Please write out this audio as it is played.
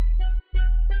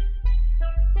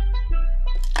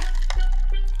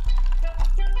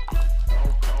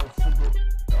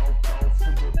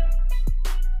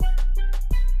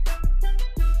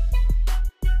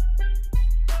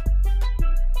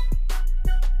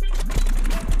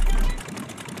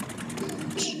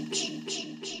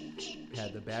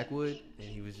backwood, and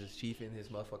he was just chiefing. His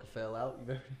motherfucker fell out.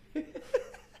 You remember?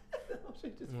 That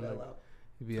shit just fell out.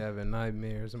 You be having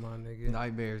nightmares, my nigga.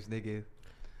 Nightmares, nigga.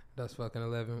 That's fucking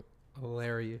 11.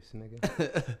 Hilarious,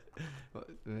 nigga.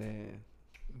 Man.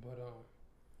 But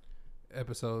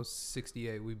episode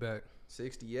 68, we back.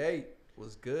 68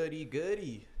 was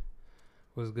goody.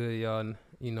 What's good, y'all?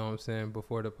 You know what I'm saying?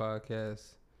 Before the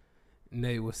podcast,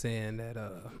 Nate was saying that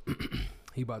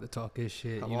he about to talk his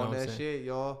shit. I'm you know on what I'm that saying? shit,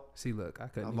 y'all. See, look, I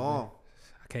couldn't. I'm on.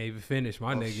 I can't even finish,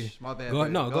 my nigga. My bad. Go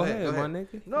ahead, go my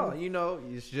nigga. No, you know,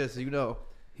 it's just, you know.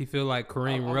 He feel like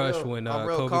Kareem I'm Rush real- when I'm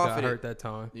real Kobe got confident. hurt that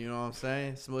time. You know what I'm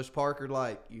saying? Smush Parker,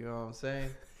 like, you know what I'm saying?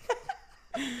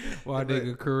 My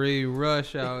nigga Kareem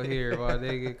Rush out here. My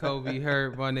nigga Kobe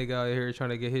hurt. My nigga out here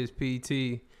trying to get his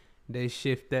PT. They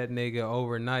shift that nigga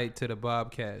overnight to the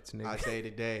Bobcats, nigga. I say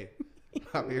today.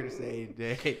 I'm here to say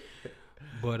today.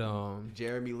 But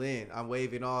Jeremy Lin, I'm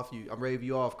waving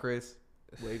you off, Chris.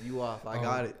 Wave you off. I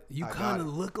got it. You I kind got of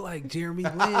look like Jeremy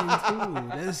Lin too.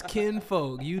 That's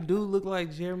kinfolk. You do look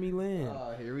like Jeremy Lin.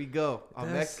 Here we go. I'm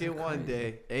That's Mexican one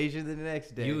day, Asian the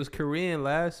next day. You was Korean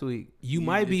last week. You You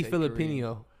might did be say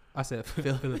Filipino. I said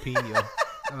Filipino.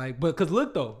 Like, but cause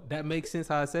look though, that makes sense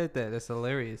how I said that. That's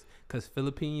hilarious. Cause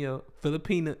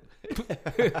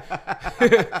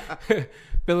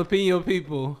Filipino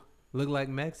people look like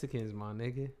Mexicans, my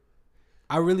nigga.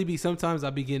 I really be sometimes I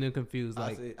be getting confused.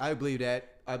 Like, I believe that.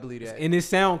 and it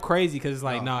sound crazy because it's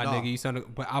like, No. nigga, you sound.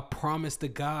 But I promise to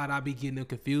God, I be getting them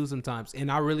confused sometimes. And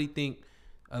I really think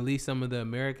at least some of the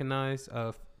Americanized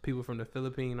people from the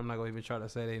Philippines, I'm not gonna even try to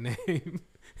say their name,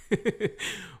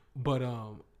 but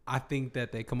I think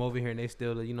that they come over here and they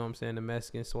still, you know what I'm saying, the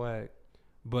Mexican swag.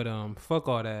 But fuck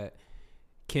all that.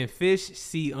 Can fish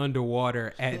see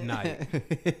underwater at night?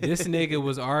 This nigga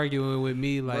was arguing with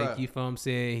me like, Bruh. you feel what I'm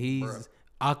saying? He's Bruh.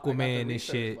 Aquaman and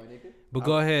shit. But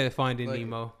go ahead, Finding Look,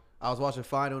 Nemo. I was watching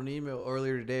Finding Nemo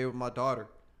earlier today with my daughter.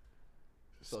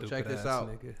 So Stupid check this ass out.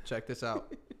 nigga. Check this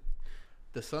out.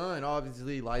 The sun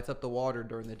obviously lights up the water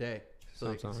during the day, so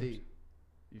you can Sometimes. see.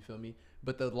 You feel me?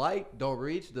 But the light don't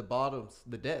reach the bottoms,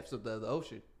 the depths of the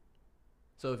ocean.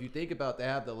 So if you think about, they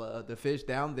have the fish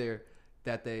down there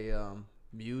that they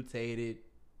mutated,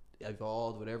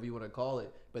 evolved, whatever you want to call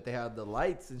it. But they have the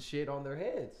lights and shit on their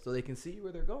heads, so they can see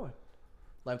where they're going.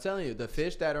 Like I'm telling you, the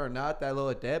fish that are not that low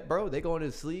at depth, bro, they going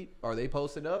to sleep or they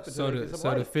posting up. So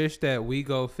the fish that we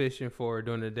go fishing for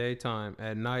during the daytime,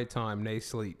 at nighttime they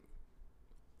sleep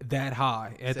that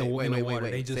high at in the water.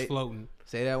 They just floating.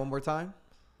 Say that one more time.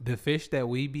 The fish that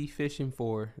we be fishing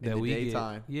for In that the we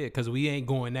daytime. get, because we ain't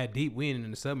going that deep. We ain't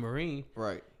in the submarine.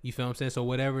 Right. You feel what I'm saying? So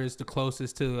whatever is the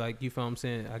closest to, like, you feel what I'm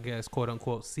saying, I guess, quote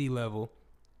unquote, sea level,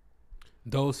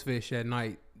 those fish at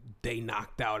night, they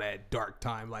knocked out at dark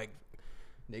time, like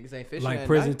Niggas ain't fishing like at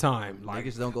prison night. time. Like,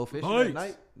 Niggas don't go fishing lights. at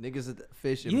night. Niggas are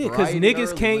fishing. yeah, because bright and niggas early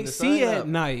when can't the see sun at up.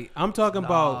 night. I'm talking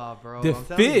about bro, the I'm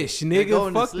telling you, fish, they nigga.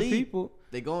 going to Fuck the sleep. people.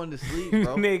 They going to sleep,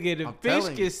 bro. Nigga, the I'm fish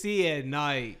telling can you. see at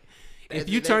night. If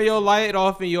They- you they- turn your light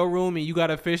off in your room and you got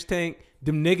a fish tank,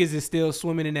 them niggas is still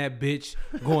swimming in that bitch,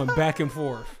 going back and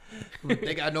forth.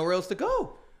 They got nowhere else to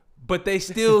go. But they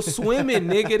still swimming,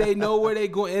 nigga. They know where they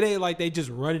going. It ain't like they just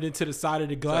running into the side of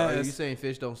the So glass. are you saying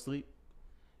fish don't sleep?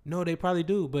 No, they probably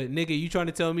do. But nigga, you trying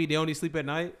to tell me they only sleep at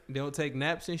night? They don't take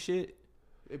naps and shit?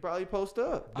 They probably post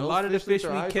up. A lot of the fish we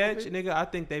catch, nigga, I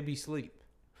think they be sleep.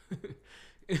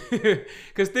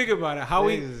 Cause think about it, how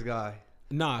we this guy.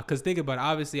 Nah, cause think about it.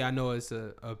 Obviously, I know it's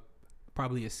a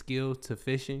probably a skill to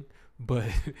fishing, but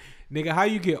nigga, how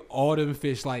you get all them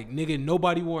fish? Like, nigga,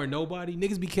 nobody warn nobody.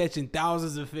 Niggas be catching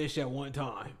thousands of fish at one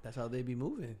time. That's how they be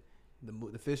moving.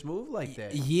 The fish move like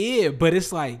that. Yeah, but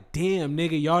it's like, damn,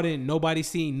 nigga, y'all didn't. Nobody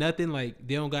seen nothing. Like,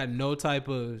 they don't got no type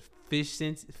of fish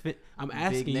sense. I'm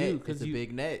asking Big net. you because It's a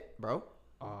big net, bro.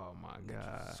 Oh my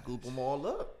god. Scoop them all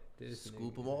up. This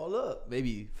Scoop nigga. them all up.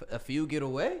 Maybe a few get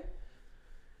away,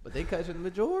 but they catching the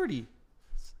majority.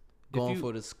 Going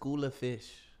for the school of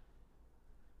fish.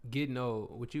 Getting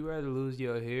old. Would you rather lose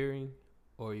your hearing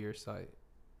or your sight?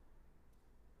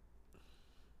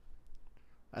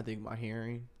 I think my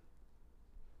hearing.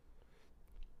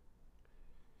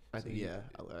 I So think you-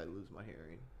 I lose my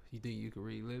hearing. You think you could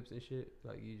read lips and shit?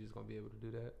 Like, you just gonna be able to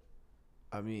do that?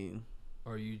 I mean,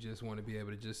 Or you just want to be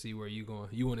able to just see where you going?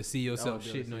 You want to see yourself be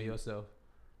able to shitting on see. yourself.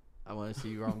 I want to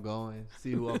see where I'm going.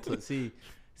 See who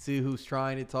see who's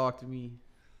trying to talk to me.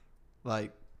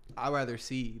 Like, I'd rather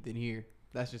see than hear.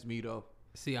 That's just me though.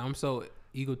 See, I'm so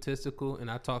egotistical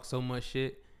and I talk so much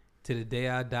shit. To the day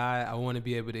I die, I want to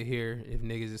be able to hear if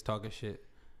niggas is talking shit.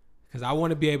 Cause I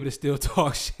want to be able to still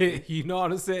talk shit. You know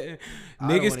what I'm saying? I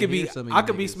don't Niggas wanna could be. hear some of I you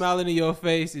could be niggas. smiling in your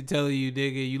face and telling you,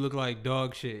 nigga, you look like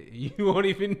dog shit. You won't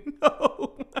even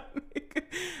know. My nigga.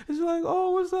 It's like,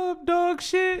 oh, what's up, dog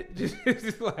shit?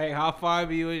 Just like high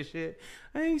five you and shit.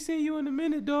 I ain't seen you in a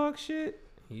minute, dog shit.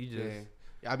 You just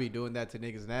I be doing that to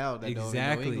niggas now that don't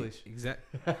exactly, even know English.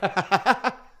 exactly.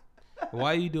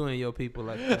 Why you doing your people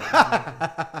like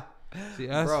that? See,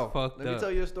 that's Bro, fucked let me up.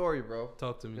 tell you a story, bro.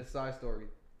 Talk to me. A side story.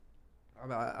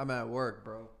 I'm at work,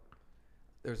 bro.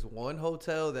 There's one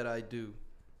hotel that I do.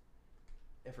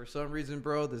 And for some reason,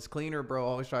 bro, this cleaner, bro,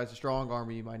 always tries to strong arm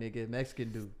me, my nigga,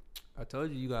 Mexican dude. I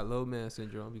told you got low man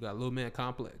syndrome. You got low man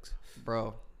complex.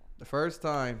 Bro, the first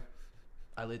time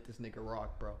I let this nigga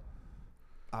rock, bro,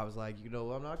 I was like, you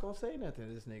know, I'm not going to say nothing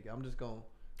to this nigga. I'm just going to.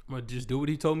 I'm gonna just do what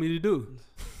he told me to do.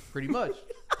 Pretty much.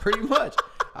 Pretty much.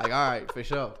 Like, all right, for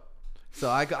sure. So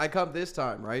I come this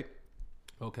time, right?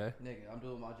 Okay. Nigga, I'm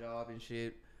doing my job and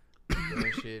shit.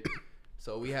 Doing shit.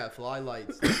 So we have fly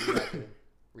lights that we have to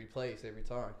replace every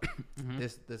time. Mm-hmm.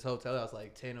 This hotel has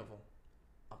like 10 of them.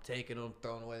 I'm taking them,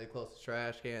 throwing away the closest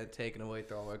trash can, taking away,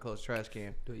 throwing away the closest trash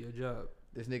can. Do your job.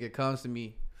 This nigga comes to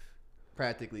me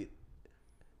practically.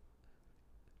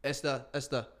 Esta,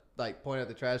 like pointing at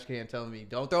the trash can, telling me,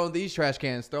 don't throw in these trash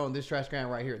cans, throw in this trash can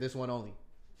right here, this one only.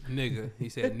 Nigga. He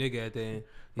said nigga at the end.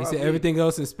 He Probably. said everything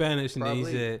else in Spanish, and Probably.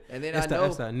 then he said, And then that's I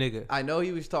know, nigga. I know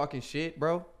he was talking shit,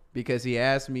 bro, because he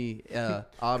asked me, hablo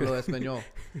español,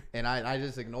 and I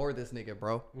just ignored this nigga,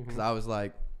 bro, because I was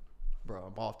like, bro,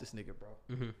 I'm off this nigga, bro.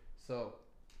 Mm-hmm. So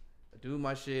I do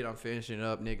my shit, I'm finishing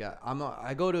up, nigga.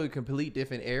 I go to a complete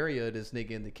different area of this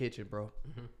nigga in the kitchen, bro.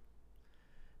 Mm-hmm.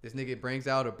 This nigga brings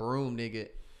out a broom, nigga,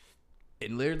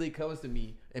 and literally comes to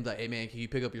me and be like, hey man, can you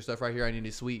pick up your stuff right here? I need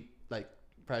to sweep, like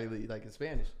probably like in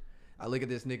Spanish. I look at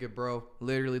this nigga, bro,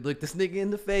 literally look this nigga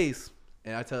in the face,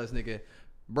 and I tell this nigga,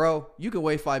 bro, you can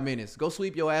wait 5 minutes. Go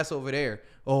sweep your ass over there.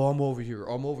 Oh, I'm over here.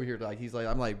 Like he's like,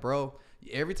 I'm like, bro,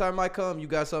 every time I come, you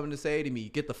got something to say to me.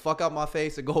 Get the fuck out my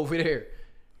face and go over there.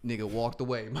 Nigga walked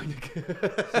away, my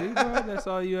nigga. See, bro, that's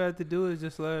all you have to do is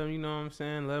just let him, you know what I'm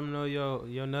saying? Let him know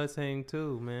your nuts hang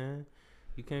too, man.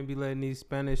 You can't be letting these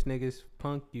Spanish niggas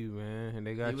punk you, man. And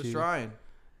they got you. He was trying.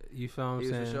 You feel what I'm He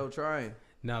saying? was for sure trying.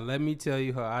 Now, let me tell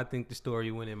you how I think the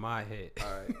story went in my head.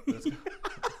 All right, let's go.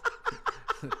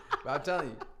 But I'm telling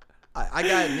you, I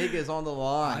got niggas on the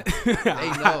line.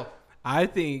 They know. I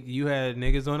think you had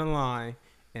niggas on the line,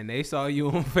 and they saw you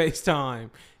on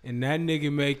FaceTime, and that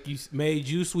nigga made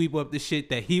you sweep up the shit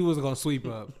that he was gonna sweep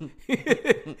up.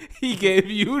 He gave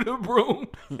you the broom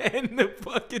and the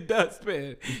fucking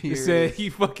dustpan. He Here said, it is. "He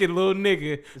fucking little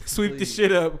nigga, sweep the Please.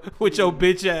 shit up with your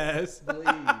bitch ass."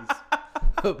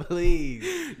 Please.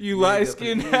 You Nigga, light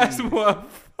skinned ass please.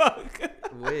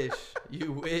 motherfucker.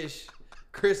 You wish.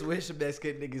 Chris Wish, a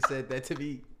Mexican nigga, said that to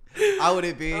me. I would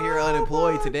have been here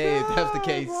unemployed today if that's the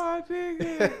case. My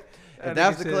nigga. If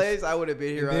that's the case, I would have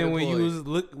been here And then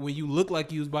unemployed. when you look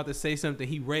like you was about to say something,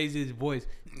 he raised his voice.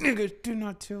 Niggas did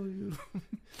not tell you.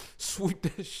 Sweep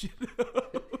that shit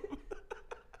up.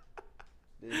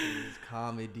 This is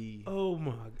comedy. Oh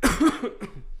my god.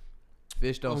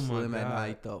 Fish don't Oh my swim at God.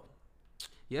 night though.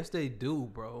 Yes, they do,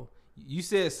 bro. You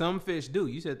said some fish do.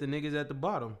 You said the niggas at the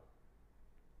bottom.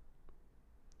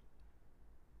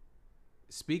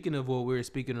 Speaking of what we were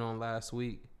speaking on last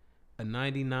week, a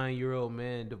 99-year-old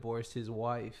man divorced his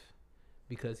wife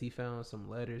because he found some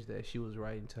letters that she was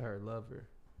writing to her lover.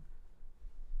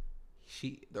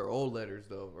 They're old letters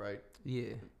though, right?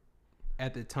 Yeah.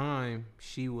 At the time,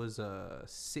 she was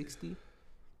 60,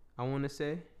 I want to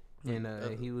say, and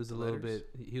he was a little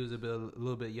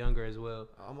bit younger as well.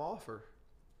 I'm off her.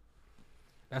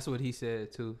 That's what he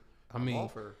said too. I'm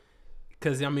off her.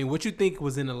 Cause what you think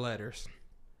was in the letters?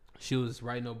 She was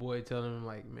writing a boy telling him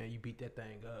like, man, you beat that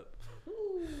thing up.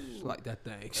 Like that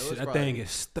thing. That thing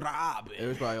is throbbing. It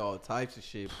was probably all types of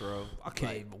shit, bro. I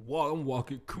can't Like, even walk. I'm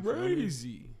walking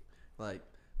crazy. Like,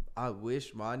 I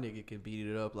wish my nigga could beat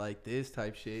it up like this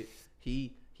type shit.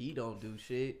 He don't do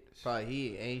shit. Probably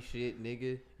he ain't shit,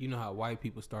 nigga. You know how white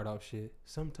people start off shit.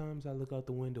 Sometimes I look out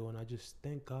the window and I just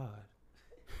thank God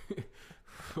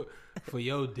for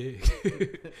your dick,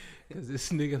 cause this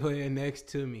nigga laying next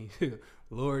to me.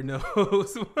 Lord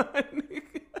knows, my nigga.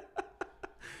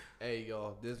 Hey,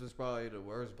 y'all, this was probably the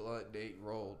worst blunt date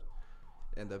rolled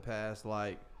in the past,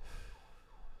 like...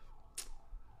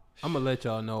 I'm gonna let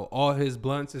y'all know all his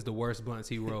blunts is the worst blunts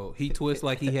he rolled. He twists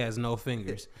like he has no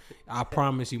fingers. I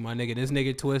promise you, my nigga. This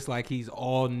nigga twists like he's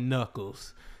all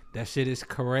knuckles. That shit is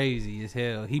crazy as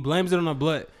hell. He blames it on the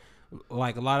blunt.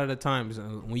 Like a lot of the times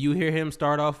when you hear him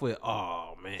start off with,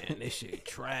 "Oh man, this shit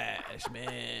trash,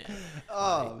 man.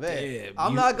 Oh, Like, man. damn,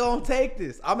 I'm not going to take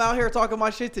this. I'm out here talking my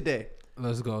shit today.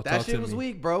 Let's go. That Talk shit to was me.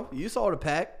 weak, bro. You saw the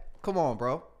pack. Come on,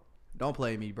 bro. Don't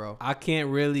play me, bro. I can't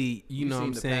really, you know what seen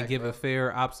I'm the saying, pack, give bro. a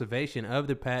fair observation of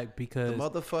the pack The because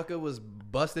motherfucker was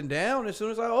busting down as soon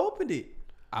as I opened it.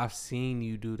 I've seen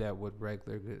you do that with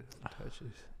regular good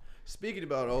touches. Speaking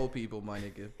about old people, my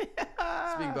nigga.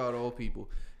 Speaking about old people.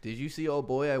 Did you see old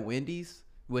boy at Wendy's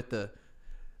with the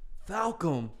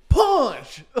Falcon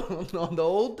punch on the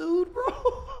old dude, bro?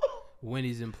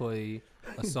 Wendy's employee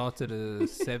assaulted a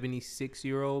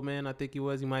 76-year-old man. I think he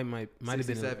was. He might have been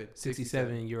a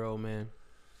 67-year-old man.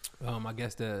 I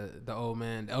guess the old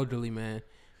man, the elderly man,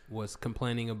 was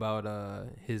complaining about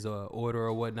his order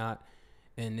or whatnot,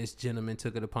 and this gentleman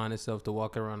took it upon himself to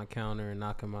walk around the counter and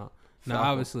knock him out. Now, Falcon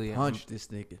obviously, punch this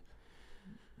nigga.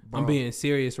 I'm Bro. being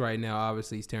serious right now.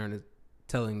 Obviously, he's telling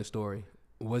the story.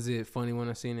 Was it funny when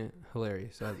I seen it?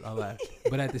 Hilarious. I laughed.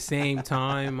 But at the same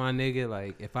time, my nigga,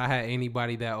 like, if I had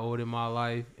anybody that old in my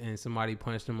life and somebody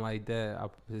punched him like that,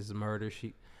 it's murder.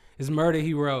 It's murder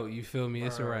he wrote. You feel me?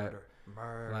 It's a rap.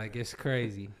 Murder. Like, it's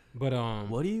crazy. But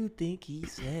What do you think he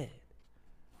said?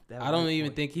 That I don't white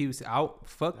even boy. think he was out.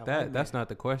 Fuck That that. white That's man. not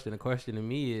the question. The question to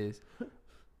me is,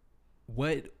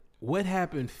 what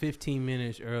happened 15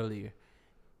 minutes earlier?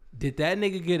 Did that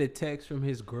nigga get a text from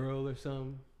his girl or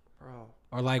something? Bro.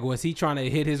 Or like, was he trying to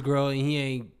hit his girl and he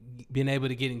ain't been able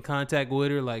to get in contact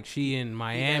with her? Like she in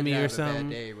Miami He had or to have a bad something.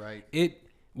 day, right?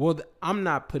 I'm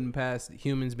not putting past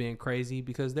humans being crazy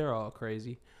because they're all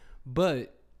crazy,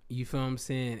 but you feel what I'm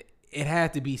saying? It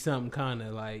had to be something kind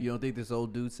of like. You don't think this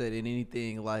old dude said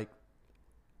anything like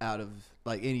out of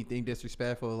like anything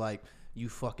disrespectful, like you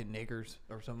fucking niggers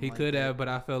or something? He like could that? have, but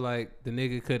I feel like the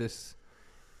nigga could have.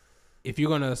 If you're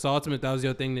gonna assault him, if that was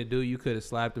your thing to do, you could have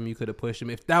slapped him. You could have pushed him.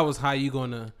 If that was how you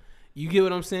gonna, you get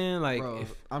what I'm saying? Like, Bro,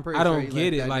 if I'm pretty I sure don't he get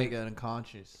left it, that like nigga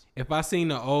unconscious. if I seen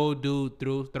the old dude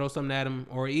throw something at him,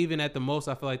 or even at the most,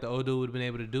 I feel like the old dude would have been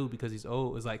able to do because he's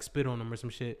old, is like spit on him or some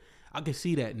shit. I could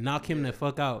see that, knock him the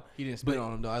fuck out. He didn't spit But-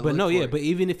 on him though. But no, yeah, but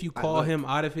even if you I call looked. him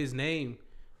out of his name,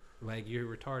 like you're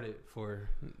retarded for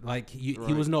like he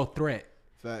Right. was no threat.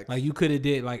 facts. Like you could have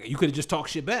did like you could have just talked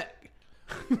shit back.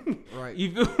 right.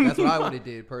 You feel me? That's what I would have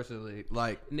did personally.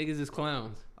 Like Niggas is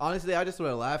clowns. honestly, I just would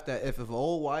have laughed at if an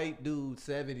old white dude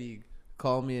 70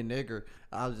 called me a nigger.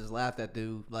 I would just laugh at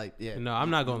dude. Like yeah. No,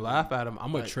 I'm not gonna laugh at him.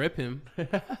 I'm gonna Like- trip him.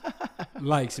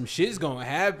 Like some shit's gonna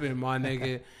happen, my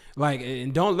nigga. Like,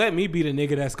 and don't let me be the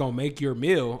nigga that's gonna make your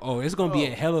meal. Oh, it's gonna be a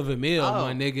hell of a meal,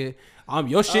 my nigga.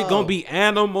 Your shit gonna be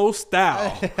animal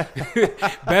style.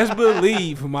 Best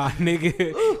believe, my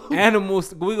nigga.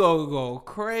 Animals, we gonna go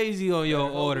crazy on your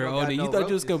Better hope order. we don't got You no thought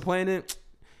you was roaches. complaining?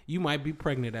 You might be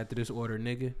pregnant after this order,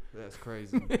 nigga. That's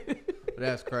crazy.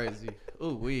 That's crazy.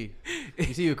 Ooh wee.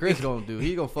 You see what Chris gonna do?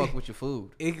 He gonna fuck with your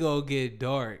food. It gonna get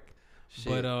dark.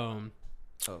 Shit. But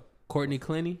Oh. Courtney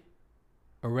Clenny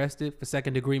arrested for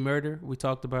second-degree murder. We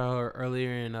talked about her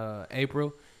earlier in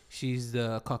April. She's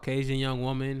the Caucasian young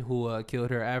woman who killed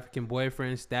her African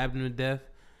boyfriend, stabbed him to death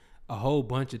a whole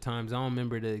bunch of times. I don't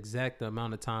remember the exact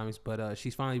amount of times, but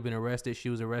she's finally been arrested. She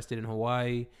was arrested in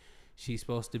Hawaii. She's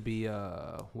supposed to be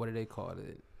what do they call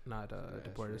it? Not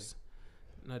deported.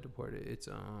 Not deported. It's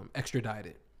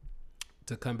extradited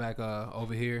to come back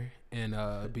over here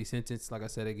and be sentenced, like I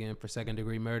said again, for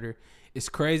second-degree murder. It's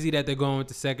crazy that they're going with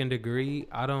the second degree.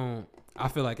 I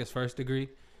feel like it's first degree.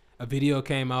 A video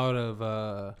came out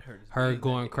of her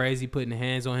going crazy, putting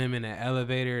hands on him in an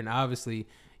elevator, and obviously,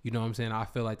 you know what I'm saying, I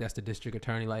feel like that's the district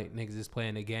attorney, like niggas is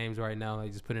playing the games right now,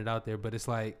 like just putting it out there. But it's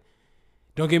like,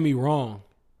 don't get me wrong,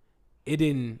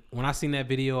 when I seen that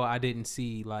video, I didn't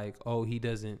see like, oh,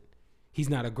 he's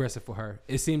not aggressive for her.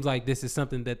 It seems like this is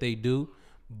something that they do,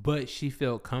 but she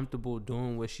felt comfortable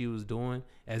doing what she was doing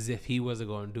as if he wasn't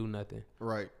going to do nothing.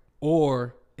 Right.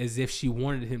 Or as if she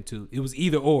wanted him to. It was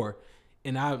either or.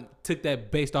 And I took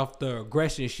that based off the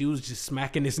aggression. She was just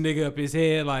smacking this nigga up his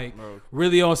head, like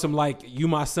really on some like, you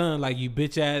my son, like you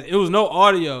bitch ass. It was no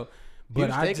audio,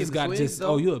 but I just got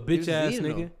oh, you a bitch ass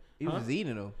nigga. He was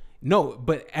eating them. No,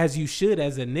 but as you should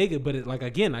as a nigga. But like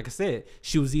again, like I said,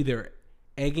 she was either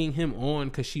egging him on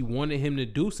because she wanted him to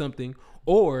do something,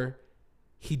 or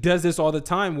he does this all the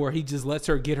time where he just lets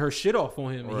her get her shit off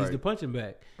on him and he's the punching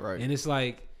bag. Right. And it's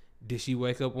like, did she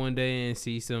wake up one day and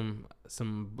see some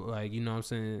like, you know what I'm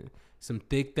saying, some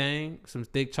thick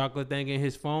chocolate thing in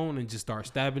his phone and just start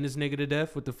stabbing this nigga to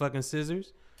death with the fucking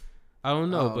scissors? I don't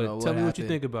know, but tell me what you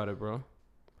think about it, bro.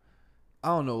 I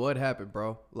don't know what happened,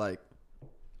 bro. Like,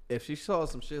 if she saw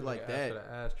some shit like that,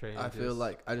 I feel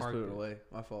like I just put it away.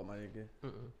 My fault, my nigga.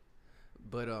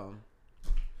 But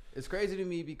It's crazy to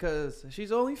me because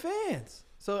she's OnlyFans.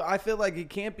 So I feel like it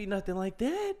can't be nothing like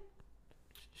that.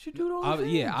 She do it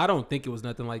OnlyFans. Yeah, I don't think it was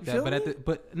nothing like that.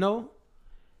 But no,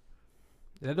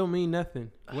 that don't mean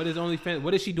nothing. What is OnlyFans?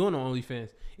 What is she doing on OnlyFans?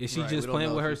 Is she just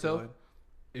playing with herself?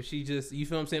 If she just, you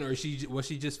feel what I'm saying, or was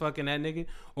she just fucking that nigga?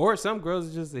 Or some girls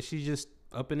is just that she's just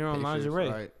up in there on lingerie.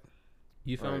 Right.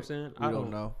 You feel what I'm saying? I don't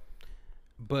know.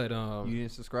 But you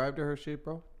didn't subscribe to her shit,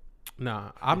 bro?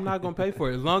 Nah, I'm not gonna pay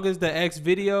for it as long as the X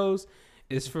videos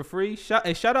is for free. Shout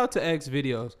out to X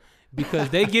videos because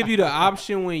they give you the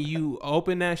option when you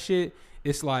open that shit.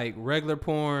 It's like regular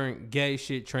porn, gay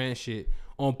shit, trans shit.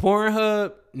 On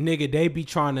Pornhub, nigga, they be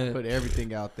trying to put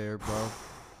everything out there, bro.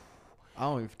 I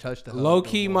don't even touch the hub low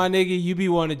key, my nigga. You be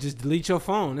want to just delete your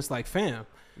phone. It's like, fam,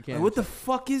 like, what the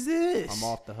fuck is this? I'm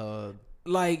off the hub.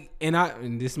 Like,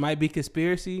 and this might be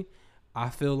conspiracy. I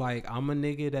feel like I'm a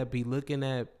nigga that be looking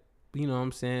at, you know what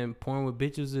I'm saying, porn with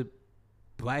bitches with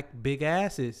black big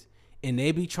asses. And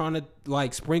they be trying to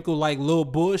like sprinkle like little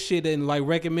bullshit and like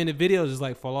recommended videos. Just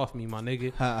like, fall off me, my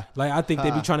nigga. Like, I think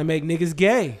they be trying to make niggas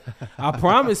gay. I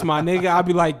promise, my nigga. I'll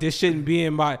be like, this shouldn't be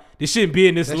in this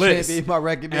list. Shouldn't be my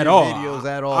recommended videos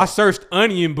at all. I searched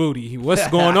onion booty. What's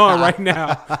going on right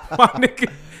now? My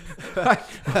nigga. Like,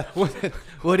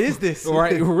 what is this?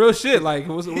 Right, real shit. Like,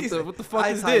 what the fuck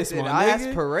is this, my nigga?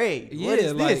 Ass parade. Yeah, what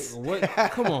is like, this? What?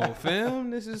 Come on,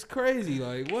 fam. This is crazy.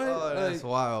 Like, what? Oh, that's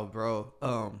wild, bro.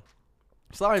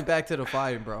 Sliding back to the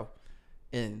fighting, bro,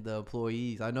 and the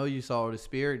employees. I know you saw the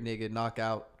Spirit nigga knock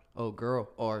out girl,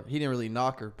 or he didn't really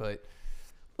knock her, but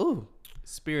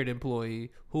Spirit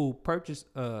employee who purchased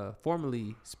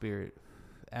formerly Spirit.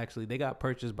 Actually, they got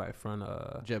purchased by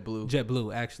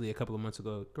JetBlue actually a couple of months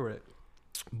ago. Correct.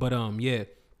 But yeah,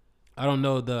 I don't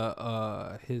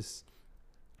know his,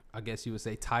 I guess you would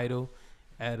say, title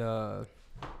at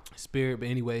Spirit, but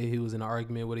anyway, he was in an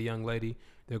argument with a young lady.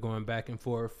 They're going back and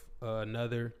forth.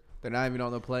 They're not even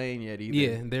on the plane yet either.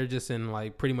 Yeah, they're just in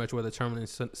like pretty much where the terminal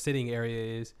sitting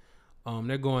area is.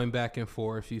 They're going back and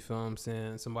forth. You feel what I'm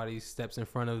saying? Somebody steps in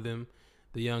front of them.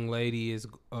 The young lady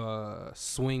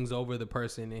swings over the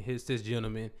person and hits this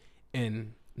gentleman.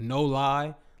 And no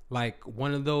lie, like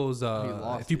one of those,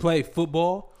 if you play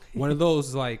football, one of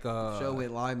those like show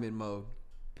in lineman mode.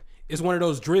 It's one of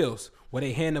those drills where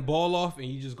they hand the ball off and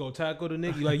you just go tackle the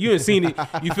nigga. Like, you ain't seen it.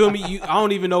 You feel me? I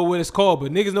don't even know what it's called,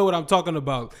 but niggas know what I'm talking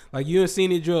about. Like, you ain't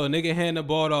seen it drill. A nigga hand the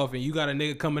ball off and you got a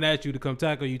nigga coming at you to come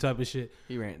tackle you type of shit.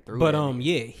 He ran through. But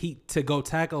yeah, he to go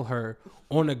tackle her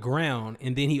on the ground,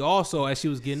 and then he also, as she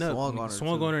was getting up,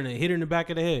 swung on her and hit her in the back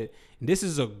of the head. And this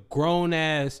is a grown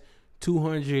ass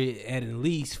 200 at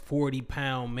least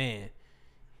 40-pound man.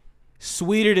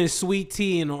 Sweeter than sweet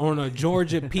tea on a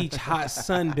Georgia peach hot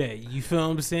Sunday. You feel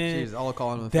what I'm saying? She's all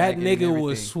calling him that nigga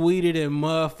was sweeter than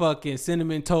motherfucking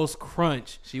Cinnamon Toast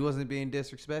Crunch. She wasn't being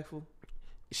disrespectful?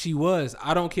 She was.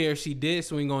 I don't care if she did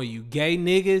swing on you. Gay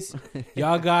niggas,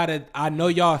 y'all gotta, I know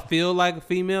y'all feel like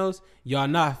females. Y'all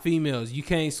not females. You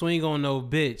can't swing on no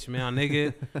bitch, man,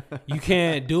 nigga. You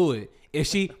can't do it. If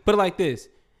she, put it like this.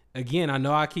 Again, I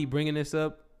know I keep bringing this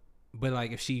up. But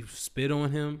like if she spit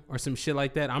on him or some shit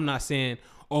like that, I'm not saying,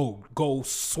 oh, go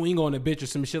swing on a bitch or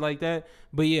some shit like that.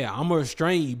 But yeah, I'm gonna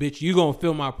restrain you, bitch. You gonna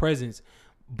feel my presence.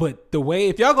 But the way,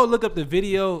 if y'all go look up the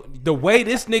video, the way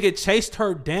this nigga chased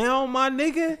her down, my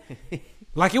nigga,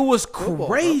 like it was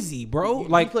crazy, bro.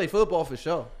 Like, you play football for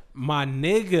sure. My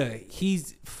nigga,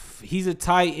 he's a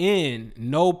tight end,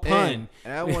 no pun.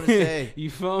 And I want to say, you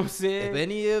feel what I'm saying? If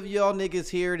any of y'all niggas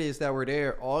hear this that were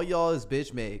there, all y'all is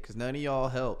bitch made because none of y'all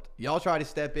helped. Y'all try to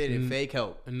step in and fake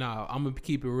help. Nah, I'm gonna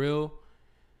keep it real.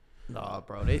 Nah,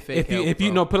 bro, they fake help. If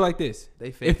you know, put it like this: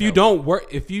 they fake if you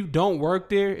don't work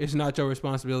there, it's not your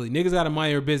responsibility. Niggas gotta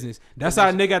mind your business. That's how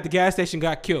a nigga at the gas station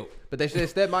got killed. But they should have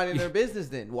stepped minding their business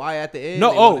then. Why at the end?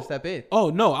 No, they want to step in? Oh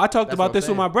no, I talked about this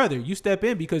with my brother. You step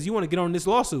in because you want to get on this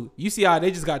lawsuit. You see how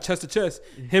they just got chest to chest.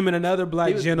 Him and another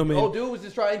black gentleman. Old dude was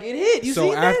just trying to get hit. You so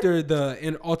see after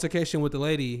the altercation with the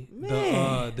lady,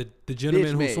 the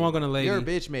gentleman who swung on the lady, you're a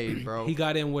bitch made, bro. He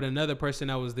got in with another person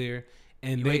that was there.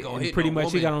 And they pretty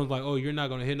much he got on like, oh, you're not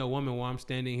gonna hit no woman while I'm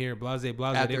standing here, blase. They're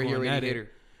going at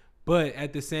it. But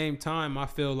at the same time, I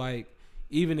feel like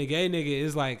even the gay nigga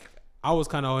is like, I was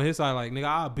kind of on his side, like, nigga,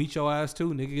 I'll beat your ass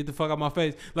too, nigga, get the fuck out my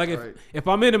face. Like if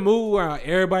I'm in a mood where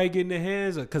everybody getting their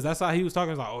hands, because that's how he was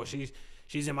talking. It's like, oh,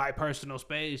 she's in my personal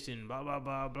space and blah blah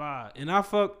blah blah. And I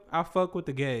fuck with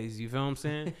the gays. You feel what I'm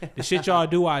saying? The shit y'all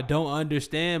do, I don't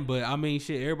understand, but I mean,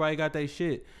 shit, everybody got their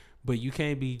shit. But you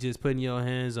can't be just putting your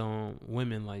hands on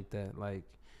women like that. Like,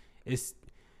 it's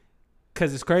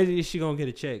Cause it's crazy. She gonna get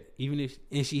a check, even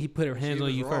if she put her hands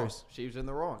on you wrong. first. She was in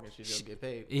the wrong, and she's gonna get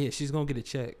paid. Yeah, she's gonna get a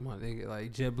check, my nigga.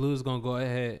 Like JetBlue's gonna go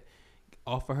ahead,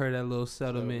 offer her that little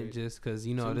settlement, just cause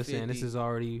you know they're saying this is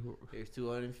already. Here's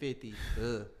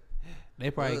 $250.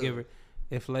 They probably give her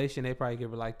inflation. They probably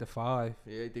give her like the 5.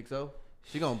 Yeah, you think so?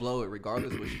 She gonna blow it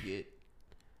regardless of what she get.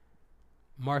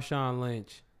 Marshawn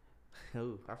Lynch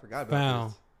Oh, I forgot about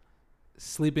found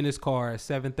sleep in his car at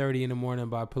 7:30 in the morning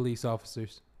by police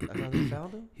officers. this. That's how they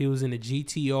found him? He was in a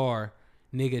GTR,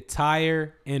 nigga,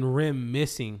 tire and rim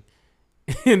missing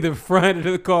in the front of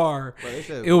the car. Bro, they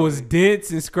said, It was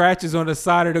dents and scratches on the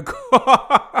side of the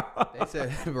car. They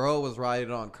said bro was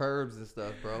riding on curbs and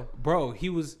stuff, bro. Bro, he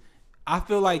was. I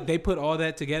feel like they put all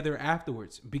that together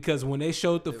afterwards because when they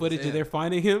showed the footage of their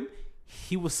finding him,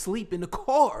 he was asleep in the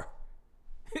car.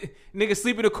 Nigga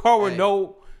sleep in the car with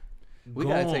no. We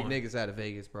gotta take niggas out of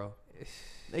Vegas, bro.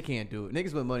 They can't do it.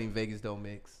 Niggas with money in Vegas don't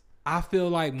mix. I feel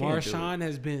like Marshawn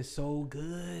has been so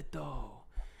good though.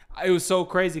 It was so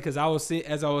crazy because I was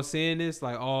seeing this,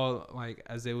 like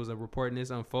as it was reporting this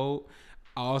unfold.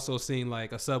 I also seen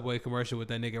like a Subway commercial with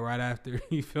that nigga right after.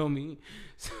 You feel me?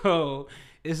 So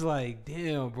it's like,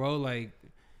 damn, bro. Like,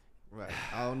 right.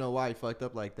 I don't know why he fucked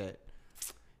up like that.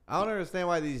 I don't understand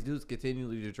why these dudes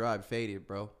continually to drive faded,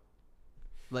 bro.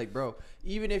 Like, bro,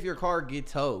 even if your car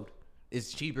gets towed,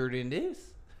 it's cheaper than this.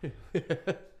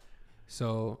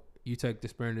 So you take the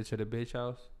Sprinter to the bitch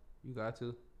house? You got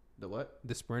to? The what?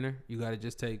 The Sprinter? You got to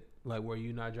just take, like, where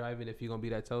you not driving if you're going to be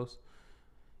that toast?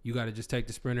 You got to just take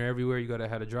the Sprinter everywhere? You got to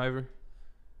have a driver?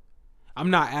 I'm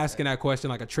not asking that question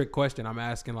like a trick question. I'm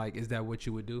asking, like, is that what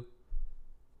you would do?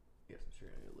 Yes, I'm sure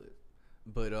I live.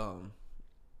 But,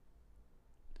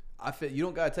 I feel you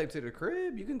don't gotta take it to the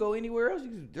crib. You can go anywhere else.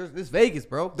 There's Vegas,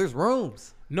 bro. There's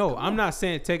rooms. No, I'm not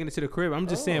saying taking it to the crib. I'm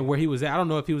just saying where he was at. I don't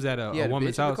know if he was at a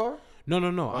woman's house.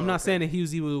 No. I'm not saying that he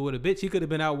was even with a bitch. He could have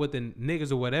been out with the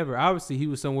niggas or whatever. Obviously, he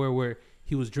was somewhere where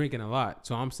he was drinking a lot.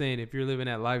 So I'm saying if you're living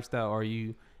that lifestyle, are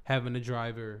you having a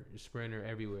driver, a Sprinter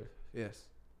everywhere? Yes.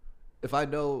 If I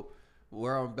know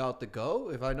where I'm about to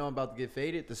go, if I know I'm about to get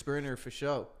faded, the Sprinter for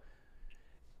sure.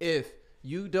 If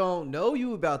you don't know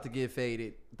you about to get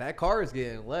faded, that car is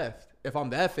getting left. If I'm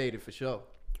that faded, for sure.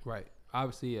 Right.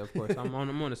 Obviously, of course. I'm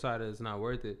on the side that it's not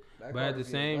worth it. But at the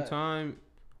same time,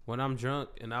 when I'm drunk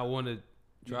and I want to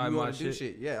drive my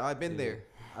shit. Yeah, I've been there.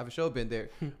 I've for sure been there.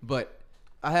 But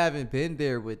I haven't been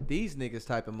there with these niggas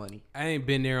type of money. I ain't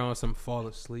been there on some fall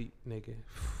asleep, nigga.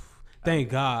 Thank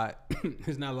God.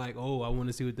 It's not like, oh, I want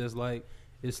to see what that's like.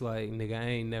 It's like, nigga, I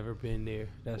ain't never been there.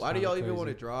 That's why do y'all even want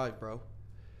to drive, bro?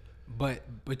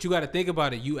 But you got to think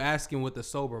about it. You asking with a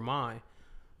sober mind.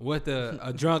 With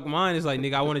a drunk mind is like,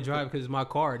 nigga, I want to drive because it's my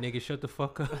car. Nigga, shut the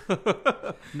fuck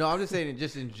up. No, I'm just saying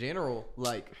just in general.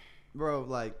 Like, bro,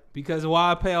 like. Because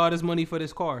why pay all this money for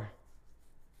this car?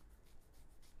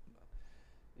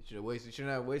 You should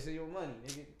not have wasted your money,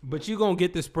 nigga. But you going to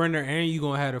get the Sprinter and you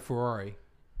going to have a Ferrari.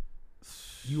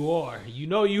 You are. You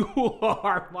know you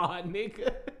are, my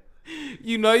nigga.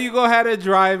 You know you gonna have a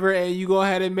driver and you gonna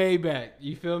have a Maybach.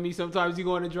 You feel me? Sometimes you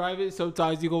gonna drive it.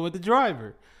 Sometimes you go with the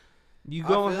driver. You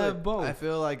gonna have both. I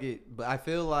feel like it, but I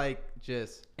feel like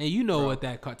just. And you know what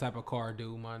that type of car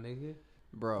do, my nigga.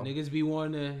 Bro, niggas be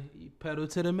wanting to pedal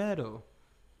to the metal.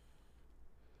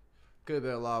 Could have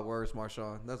been a lot worse,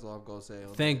 Marshawn. That's all I'm gonna say.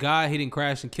 Thank God he didn't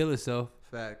crash and kill himself.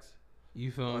 Facts.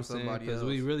 You feel what I'm saying? Because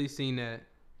we really seen that.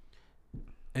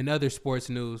 In other sports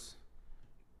news,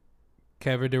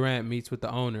 Kevin Durant meets with the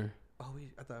owner. Oh,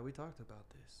 I thought we talked about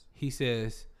this. He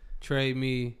says, trade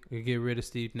me or get rid of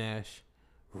Steve Nash.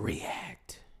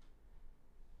 React.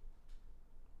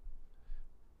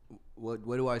 What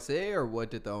do I say, or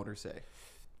what did the owner say?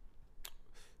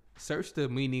 Search the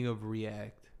meaning of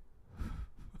react.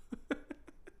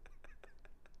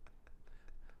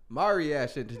 My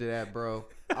reaction to that, bro.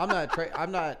 I'm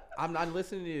not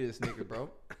listening to this nigga, bro.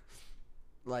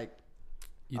 Like,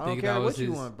 I don't care what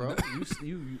you want, bro.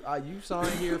 You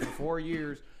signed here for 4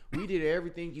 years. We did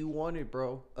everything you wanted,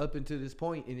 bro, up until this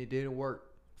point, and it didn't work.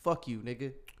 Fuck you,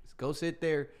 nigga. Just go sit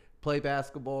there, play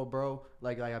basketball, bro.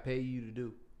 Like I pay you to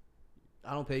do.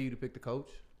 I don't pay you to pick the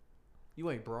coach. You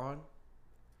ain't Braun.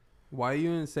 Why you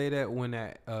didn't say that when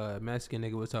that Mexican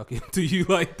nigga was talking to you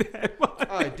like that?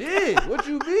 I did. What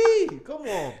you mean? Come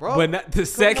on, bro. But not the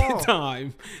second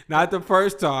time, not the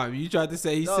first time. You tried to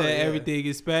say he said everything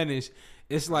in Spanish.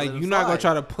 It's like you're not gonna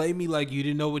try to play me like you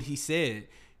didn't know what he said.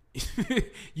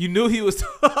 You knew he was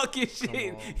talking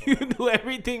shit. You knew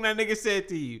everything that nigga said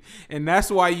to you, and that's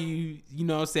why you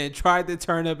know what I'm saying, tried to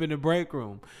turn up in the break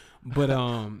room. But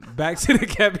back to the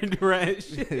Kevin Durant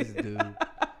shit.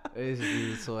 This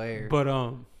dude swear. But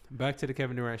Back to the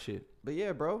Kevin Durant shit. But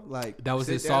yeah, bro, like That was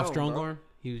sit his soft down, strong bro. arm.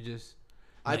 He was just.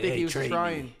 I like, think hey, he was trade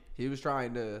trying. me. He was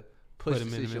trying to push Put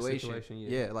him the in a situation. situation,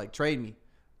 Yeah, like trade me.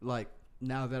 Like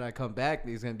now that I come back,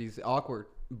 it's gonna be awkward.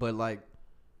 But like,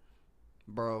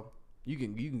 bro, you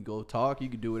can go talk. You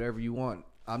can do whatever you want.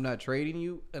 I'm not trading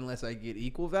you unless I get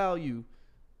equal value.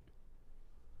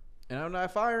 And I'm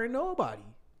not firing nobody,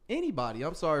 anybody.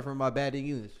 I'm sorry for my bad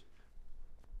English.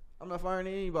 I'm not firing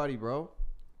anybody, bro.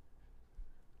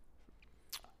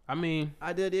 I mean,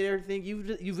 I did everything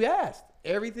you've asked.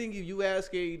 Everything you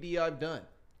asked KD, I've done.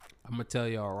 I'm gonna tell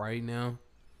y'all right now.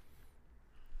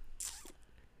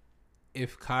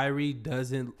 If Kyrie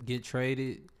doesn't get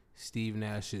traded, Steve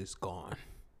Nash is gone.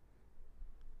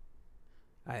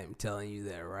 I am telling you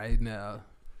that right now.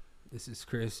 This is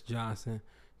Chris Johnson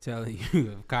telling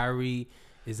you, if Kyrie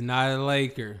is not a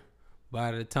Laker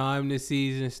by the time the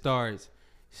season starts,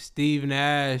 Steve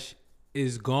Nash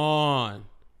is gone.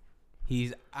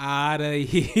 He's out of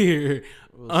here.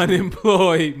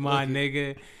 Unemployed, my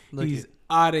nigga. He's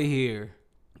out of here.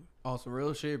 On some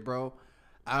real shit, bro.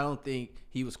 I don't think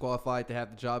he was qualified to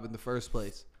have the job in the first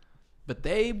place. But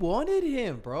they wanted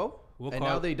him, bro.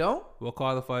 Now they don't? What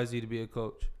qualifies you to be a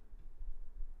coach?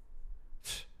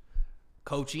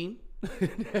 Coaching.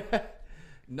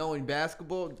 Knowing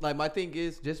basketball. Like, my thing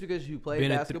is, just because you play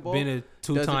basketball. Been a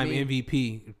two-time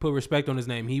MVP. Put respect on his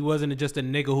name. He wasn't just a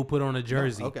nigga who put on a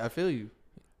jersey. No, okay, I feel you.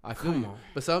 Come on.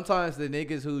 But sometimes the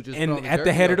niggas who just and at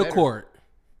the head of the court.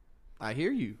 I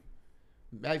hear you.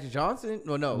 Magic Johnson?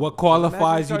 No. What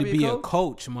qualifies you to be a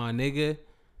coach, my nigga?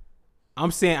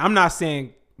 I'm not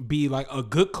saying be like a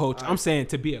good coach. I'm saying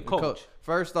to be a coach.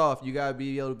 First off, you gotta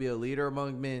be able to be a leader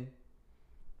among men.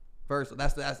 First,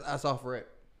 that's all for it.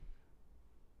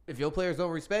 If your players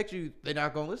don't respect you, they're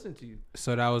not gonna listen to you.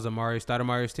 So that was Amari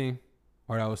Stoudemire's team,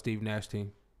 or that was Steve Nash's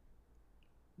team?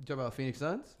 You talking about Phoenix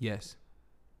Suns? Yes.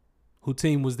 Who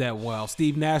team was that? Well,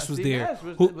 Steve Nash was Steve there. Nash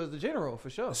was the general for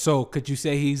sure. So could you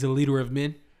say he's a leader of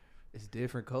men? It's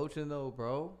different coaching though,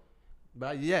 bro.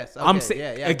 But yes, okay, I'm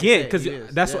saying again because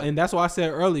that's why I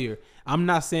said earlier. I'm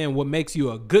not saying what makes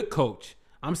you a good coach.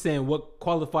 I'm saying what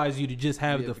qualifies you to just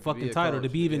have the fucking title coach, to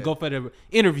be even go for the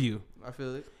interview. I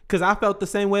feel it. Because I felt the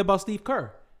same way about Steve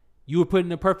Kerr. You were put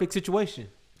in a perfect situation.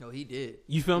 No, he did.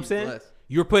 You feel what I'm saying? Blessed.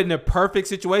 You were put in a perfect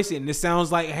situation, and it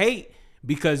sounds like hate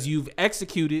because you've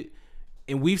executed.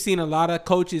 And we've seen a lot of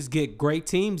coaches get great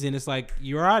teams, and it's like,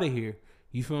 you're out of here.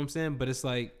 You feel what I'm saying? But it's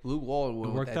like Luke Walton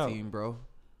won with that out. team, bro.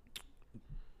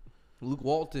 Luke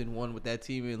Walton won with that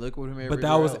team, and look what him. But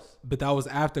that was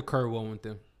after Kerr won with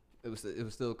them. It was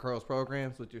still Curl's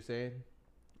programs. What you're saying?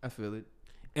 I feel it.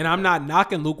 And I'm not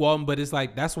knocking Luke Walton, but it's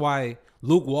like that's why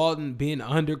Luke Walton being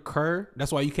under Kerr.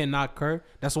 That's why you can't knock Kerr.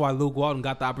 That's why Luke Walton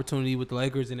got the opportunity with the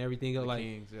Lakers and everything. The like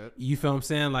Kings, yep. You feel what I'm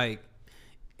saying? Like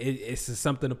it's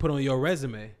something to put on your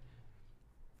resume.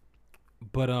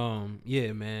 But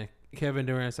yeah, man. Kevin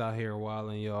Durant's out here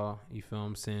wilding, y'all. You feel what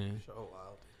I'm saying? So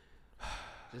wild.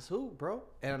 Just who, bro?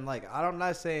 And I'm like, I'm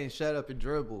not saying shut up and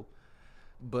dribble,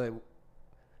 but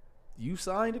you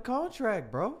signed a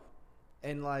contract, bro.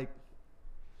 And like,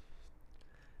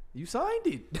 you signed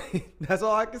it. That's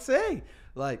all I can say.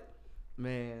 Like,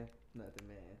 nothing.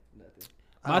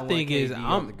 My thing is,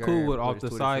 I'm cool with off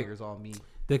the side. On me.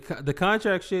 The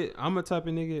contract shit, I'm a type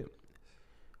of nigga.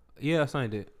 Yeah, I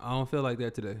signed it. I don't feel like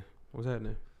that today. What's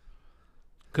happening?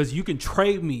 Because you can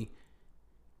trade me,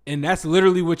 and that's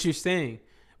literally what you're saying.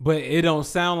 But it don't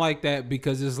sound like that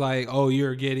because it's like, oh,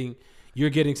 you're getting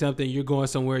something. You're going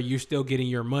somewhere. You're still getting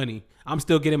your money. I'm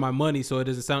still getting my money, so it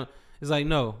doesn't sound. It's like,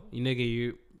 no, you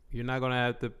nigga, you're not gonna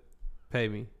have to pay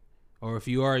me, or if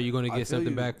you are, you're gonna get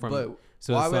something back from me.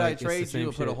 So why it's would like, I trade you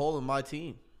and put a hole in my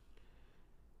team?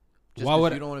 Just why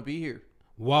would you don't want to be here?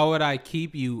 Why would I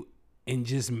keep you and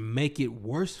just make it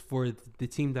worse for the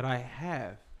team that I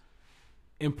have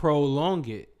and prolong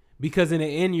it? Because in the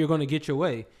end, you're gonna get your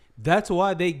way. That's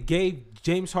why they gave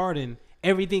James Harden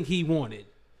everything he wanted.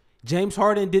 James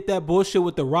Harden did that bullshit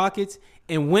with the Rockets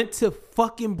and went to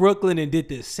fucking Brooklyn and did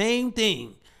the same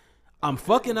thing. I'm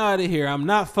fucking out of here. I'm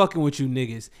not fucking with you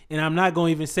niggas. And I'm not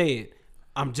going to even say it.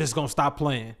 I'm just going to stop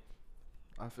playing.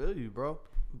 I feel you, bro.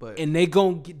 But and they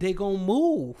going to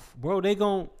move, bro.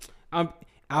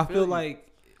 I feel like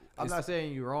I'm not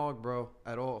saying you're wrong, bro,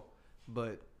 at all.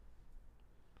 But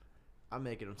I'm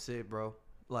making them sit, bro.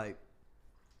 Like,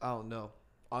 I don't know.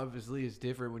 Obviously, it's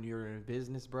different when you're in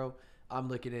business, bro. I'm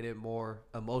looking at it more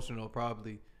emotional,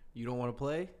 probably. You don't want to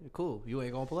play? Cool. You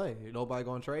ain't going to play. Nobody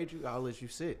going to trade you? I'll let you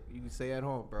sit. You can stay at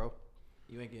home, bro.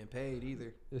 You ain't getting paid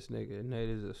either. This nigga Nate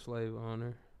is a slave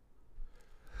owner.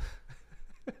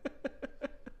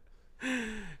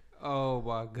 Oh,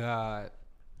 my God.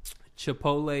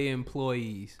 Chipotle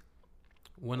employees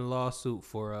won a lawsuit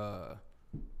for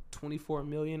 24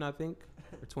 million, I think,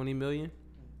 or 20 million.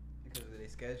 Because of their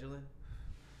scheduling.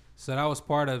 So that was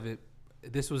part of it.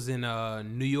 This was in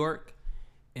New York,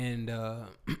 and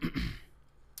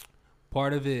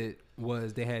part of it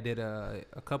was they had did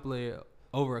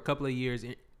over a couple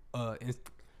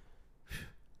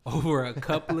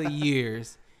of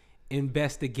years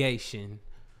investigation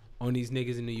on these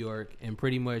niggas in New York, and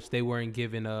pretty much they weren't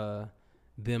giving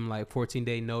them like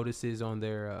 14-day notices on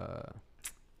their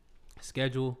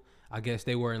schedule. I guess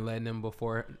they weren't letting them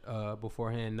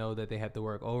beforehand know that they had to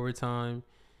work overtime,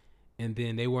 and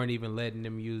then they weren't even letting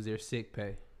them use their sick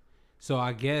pay. So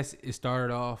I guess it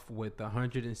started off with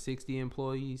 160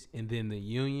 employees, and then the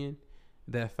union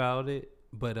that filed it.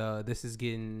 But this is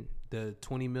getting the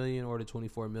 20 million or the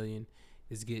 24 million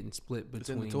is getting split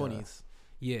between the 20s.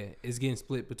 Yeah, it's getting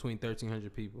split between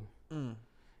 1,300 people. Mm.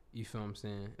 You feel what I'm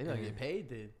saying? They gonna get paid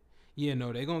then. Yeah,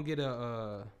 no, they're gonna get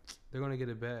a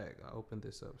bag. I opened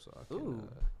this up so I can. Ooh,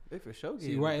 they for sure get.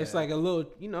 See, right? It's like a little,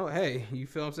 hey, you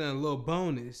feel what I'm saying? A little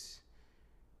bonus.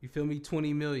 You feel me?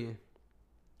 20 million.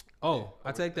 Oh, yeah,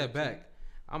 I take that back.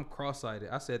 I'm cross-sighted.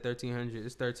 I said 1,300.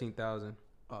 It's 13,000.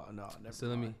 Oh no, never. So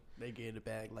mind. They get a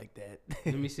bag like that.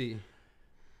 Let me see.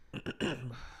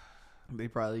 They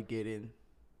probably getting.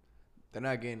 They're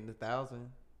not getting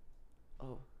 1,000.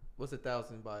 Oh, what's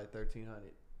 1,000 by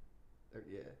 1,300?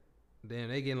 Yeah. Damn,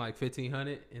 they getting like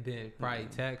 1,500, and then probably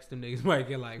tax them niggas might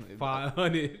get like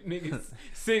 500, niggas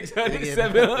 600,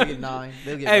 700. They get 9.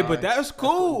 Hey, 9. but that's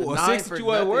cool. That's 6 that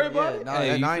you ain't worry about it.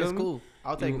 Hey, hey, 9 is cool.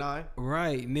 I'll take 9.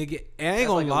 Right, nigga. I ain't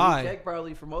gonna lie. Check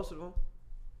probably for most of them.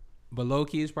 But low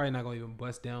key, it's probably not gonna even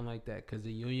bust down like that because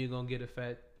the union gonna get a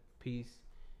fat piece.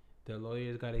 The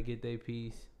lawyers gotta get their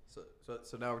piece.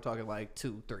 So now we're talking like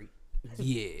 2, 3.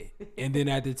 Yeah, and then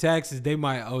at the taxes, they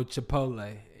might owe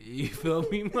Chipotle. You feel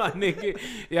me, my nigga?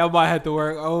 Y'all might have to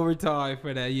work overtime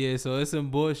for that. Yeah, so it's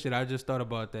some bullshit. I just thought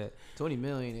about that. 20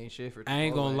 million ain't shit for Chipotle. I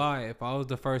ain't gonna lie. If I was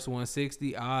the first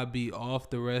 160, I'd be off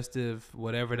the rest of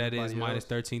whatever that is minus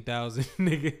 13,000,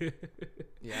 nigga.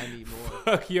 Yeah, I need more.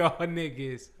 Fuck y'all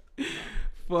niggas.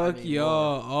 Fuck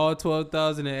y'all. More. All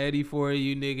 12,084 of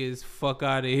you niggas, fuck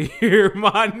out of here,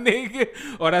 my nigga.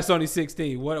 Oh, that's only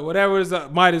 16. Whatever is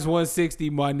minus 160,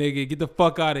 my nigga. Get the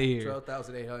fuck out of here.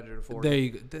 12,840. There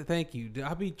you go. Thank you.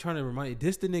 I be trying to remind you.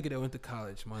 This the nigga that went to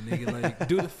college, my nigga. Like,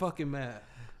 do the fucking math.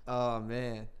 Oh,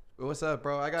 man. What's up,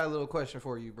 bro? I got a little question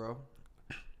for you, bro.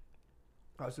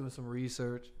 I was doing some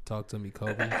research. Talk to me,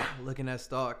 Kobe. Looking at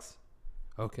stocks.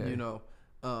 Okay. You know,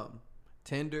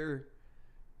 Tinder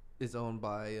is owned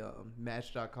by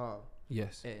Match.com.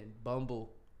 Yes. And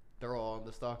Bumble, they're all on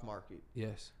the stock market.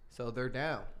 Yes. So they're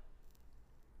down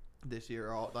this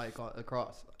year, all like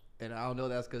across. And I don't know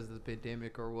that's because of the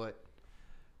pandemic or what.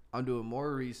 I'm doing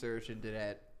more research into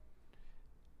that.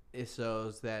 It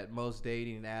shows that most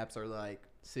dating apps are like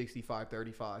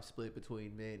 65-35 split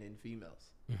between men and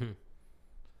females. Mm-hmm.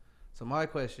 So my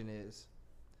question is,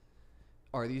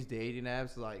 are these dating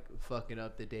apps like fucking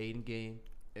up the dating game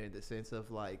in the sense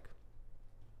of like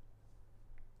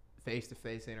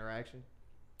face-to-face interaction?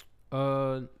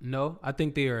 No. I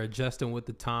think they are adjusting with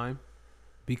the time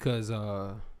because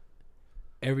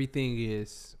everything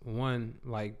is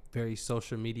like very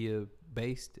social media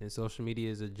based, and social media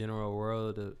is a general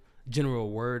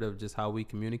word of just how we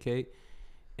communicate.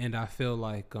 And I feel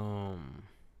like how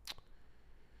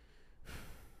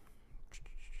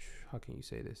can you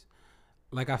say this?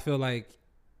 Like I feel like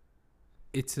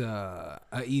it's a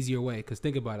easier way, because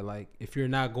think about it, like if you're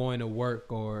not going to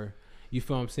work, or you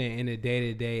feel what I'm saying, in the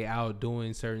day-to-day out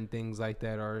doing certain things like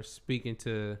that, or speaking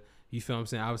to, you feel what I'm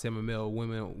saying, obviously I'm a male,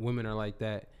 women are like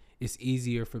that, it's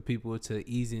easier for people to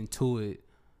ease into it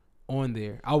on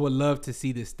there. I would love to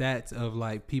see the stats of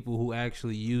like people who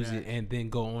actually use it and then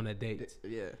go on a date.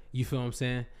 Yeah. You feel what I'm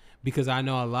saying? Because I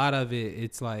know a lot of it,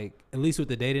 it's like, at least with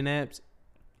the dating apps,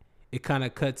 it kind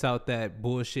of cuts out that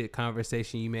bullshit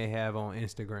conversation you may have on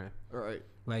Instagram. Right.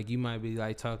 Like you might be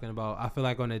like talking about, I feel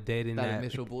like on a dating that app,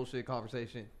 initial bullshit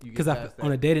conversation. Because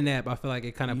on a dating app, I feel like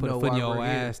it kind of put a foot in your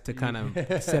ass to kind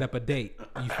of set up a date.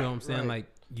 You feel what I'm saying? Right.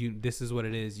 Like this is what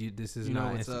it is. This is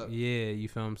not. Yeah, you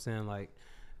feel what I'm saying? Like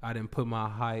I didn't put my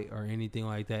height or anything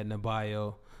like that in the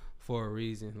bio for a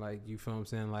reason. Like you feel what I'm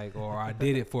saying? Like, or I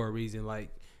did it for a reason.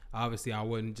 Like obviously I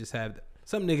wouldn't just have.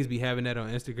 Some niggas be having that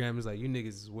on Instagram. It's like, you niggas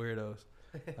is weirdos.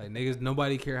 Like, niggas,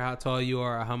 nobody care how tall you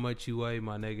are or how much you weigh,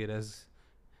 my nigga. That's,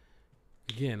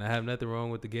 again, I have nothing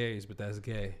wrong with the gays, but that's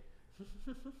gay.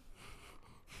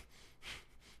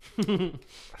 That's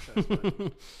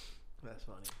funny. That's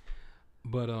funny.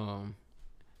 But,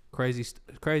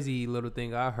 crazy little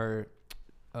thing I heard.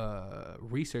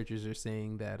 researchers are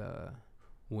saying that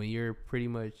when you're pretty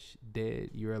much dead,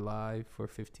 you're alive for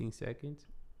 15 seconds.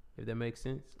 If that makes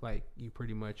sense, like you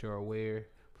pretty much are aware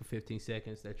for 15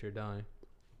 seconds that you're dying.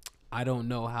 I don't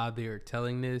know how they're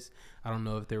telling this. I don't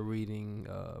know if they're reading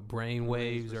brain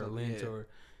waves or lens or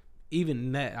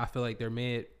even that. I feel like they're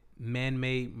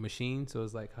man-made machines. So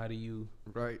it's like, how do you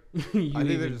right? you I think they're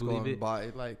even just believe going it? by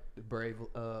like the brave,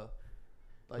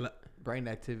 like brain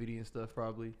activity and stuff.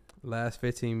 Probably. Last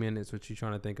 15 minutes. What you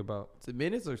trying to think about? Is it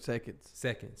minutes or seconds?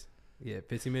 Seconds. Yeah,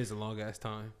 15 minutes is a long ass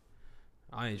time.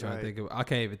 I ain't trying Right. to think of. I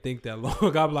can't even think that long.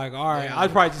 I'm like, all right, Damn,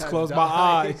 I'd probably just close my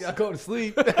eyes, I go to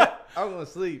sleep. I'm gonna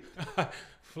sleep.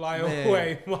 fly Man.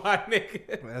 away, my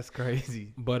nigga. That's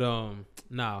crazy. But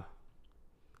nah.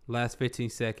 Last 15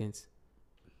 seconds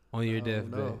on your Oh,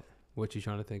 deathbed. no. What you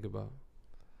trying to think about?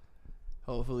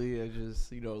 Hopefully, I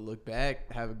just look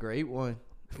back, have a great one.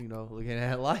 Looking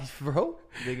at life, bro.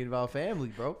 Thinking about family,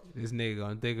 bro. This nigga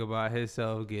gonna think about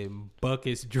himself getting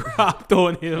buckets dropped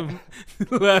on him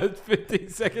last 15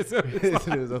 seconds of his life.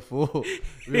 It was a fool.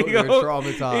 He You're go-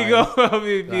 traumatized. He gonna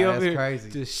be Nah, over that's here crazy.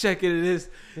 just checking this.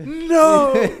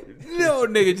 No,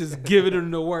 nigga, just giving him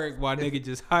the work while nigga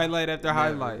just highlight after Never.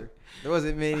 highlight. There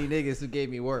wasn't many niggas who gave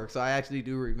me work, so I actually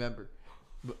do remember.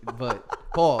 But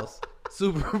pause.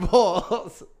 Super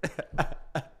pause.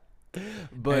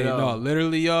 But Hey, no,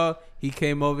 literally, y'all, he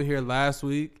came over here last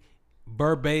week,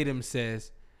 verbatim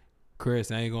says,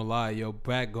 Chris, I ain't gonna lie, your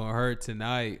back gonna hurt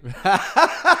tonight.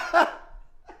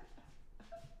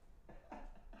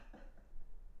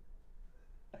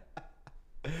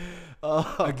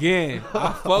 Again,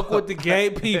 I fuck with the gay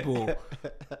people.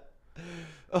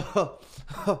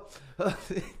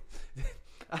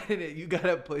 You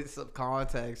gotta put some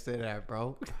context to that,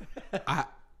 bro. I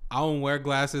don't wear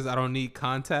glasses. I don't need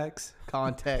contacts.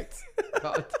 Context,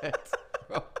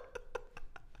 bro.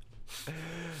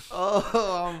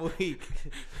 Oh, I'm weak.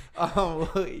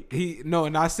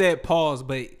 And I said pause,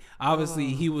 but obviously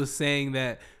he was saying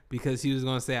that because he was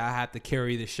gonna say I have to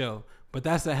carry the show. But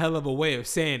that's a hell of a way of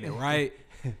saying it, right?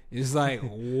 It's like,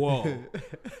 whoa.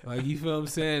 Like, you feel what I'm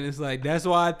saying? It's like, that's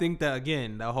why I think that,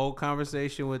 again, the whole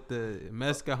conversation with the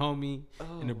Mesca homie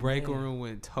in the break room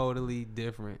went totally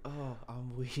different. Oh,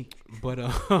 I'm weak. But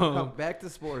Back to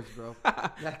sports, bro.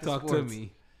 Back to talk to sports.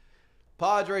 me.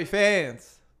 Padre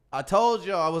fans, I told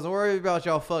y'all I wasn't worried about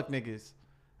y'all fuck niggas.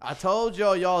 I told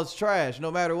y'all is trash no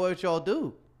matter what y'all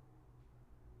do.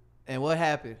 And what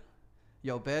happened?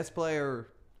 Yo, best player,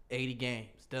 80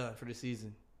 games, done for the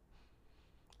season.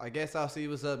 I guess I'll see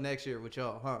what's up next year with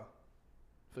y'all, huh?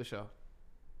 For sure.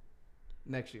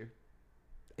 Next year.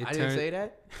 I didn't say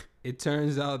that? It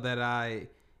turns out that I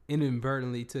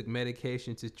inadvertently took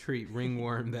medication to treat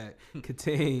ringworm that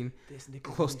contained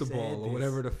clostebol or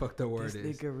whatever the fuck that word This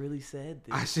is. nigga really said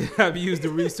this. I should have used the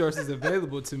resources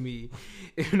available to me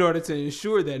in order to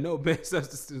ensure that no banned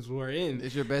substances were in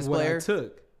This your best what player? I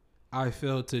took. I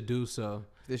failed to do so.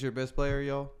 This your best player,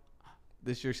 y'all?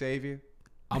 This your savior?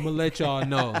 I'm gonna let y'all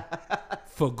know.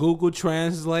 For Google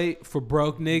Translate for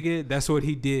broke nigga, that's what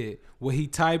he did. What he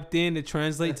typed in to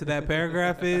translate to that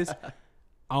paragraph is,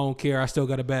 I don't care. I still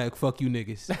got a bag. Fuck you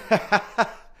niggas.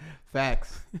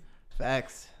 Facts.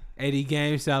 80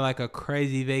 games sound like a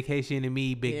crazy vacation to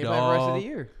me, big Yeah, dog. but rest of the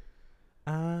year.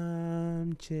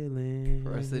 I'm chilling.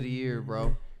 Rest of the year,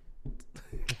 bro.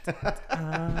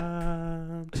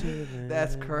 I'm chilling.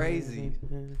 That's crazy.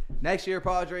 Next year,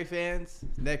 Padre fans.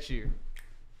 Next year.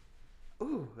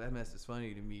 Ooh, that mess is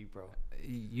funny to me, bro.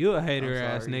 You a hater I'm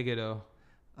ass sorry. nigga though.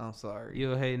 I'm sorry.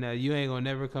 You a hater now. You ain't gonna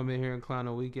never come in here and clown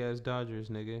a weak ass Dodgers,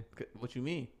 nigga. What you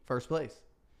mean? First place,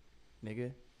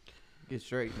 nigga. Get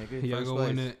straight, nigga. Y'all First gonna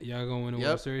win place. it. Y'all gonna win the Yep.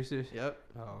 World Series. Yep.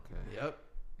 Oh, okay. Yep.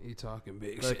 You talking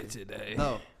big Look, shit today?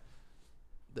 No.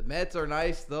 The Mets are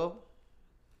nice though.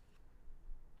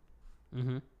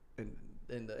 Mm-hmm.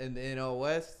 In the NL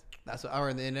West, that's what, or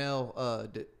in the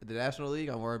NL, the National League.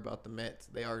 I'm worried about the Mets.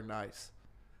 They are nice.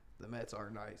 The Mets are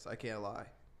nice. I can't lie,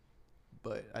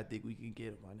 but I think we can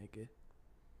get them, my nigga.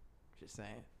 Just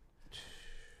saying.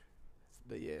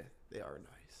 But yeah, they are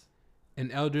nice.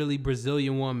 An elderly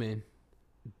Brazilian woman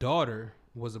daughter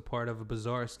was a part of a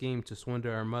bizarre scheme to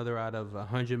swindle her mother out of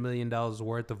 $100 million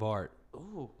worth of art.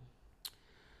 Ooh.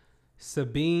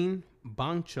 Sabine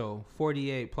Bancho,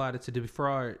 48, plotted to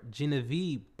defraud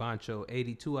Genevieve Bancho,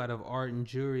 82, out of art and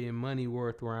jewelry and money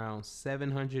worth around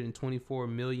 724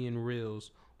 million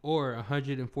reals or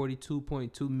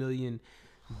 $142.2 million.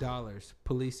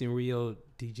 Police in Rio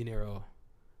de Janeiro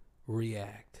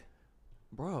react.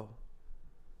 Bro.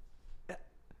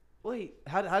 Wait,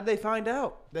 how'd they find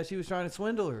out that she was trying to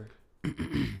swindle her?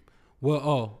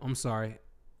 Well, I'm sorry.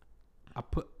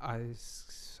 I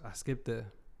skipped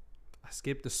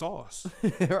the sauce.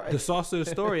 Right. The sauce of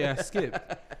the story I skipped.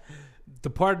 The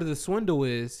part of the swindle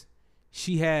is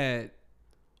she had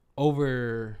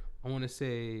over, I want to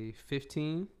say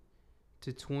 15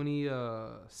 to 20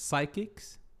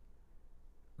 psychics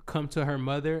come to her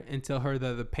mother and tell her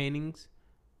that the paintings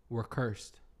were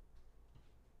cursed.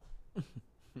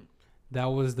 That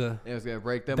was the It was gonna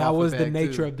break them. that off was the the bag,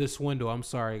 nature too. of the swindle. I'm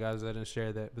sorry, guys, I didn't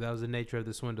share that, but that was the nature of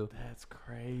the swindle. That's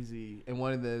crazy. And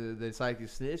one of the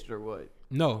psychics snitched or what?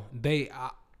 No,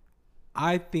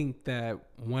 I think that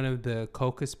one of the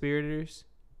co-conspirators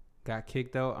got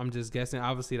kicked out. I'm just guessing.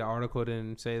 Obviously, the article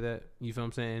didn't say that. You feel what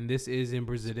I'm saying? And this is in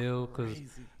Brazil because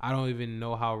Crazy. I don't even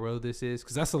know how real this is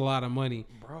because that's a lot of money.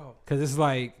 Bro. Because it's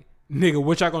like, nigga,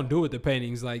 what y'all gonna do with the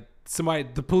paintings? Like,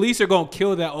 the police are gonna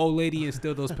kill that old lady and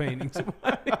steal those paintings.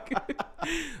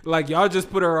 Like, y'all just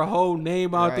put her whole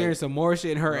name out there and some more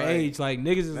shit in her Right. age. Like,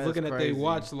 niggas is That's looking at crazy. their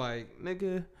watch like, nigga,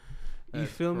 you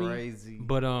That's feel crazy. me?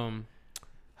 But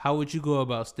how would you go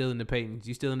about stealing the paintings?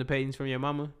 You stealing the paintings from your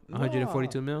mama?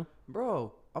 142 mil?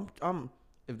 Bro, I'm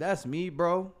if that's me,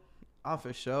 bro, I'm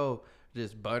for sure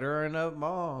just buttering up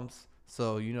moms.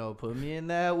 So, put me in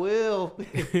that wheel.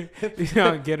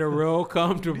 Get her real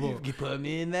comfortable. You put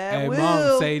me in that Hey, wheel.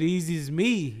 mom, say these is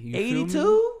me. You feel me?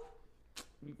 82?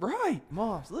 Right.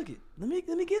 Moms, look it. Let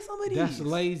me get some of these. That's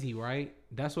lazy, right?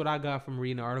 That's what I got from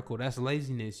reading the article. That's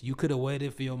laziness. You could have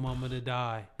waited for your mama to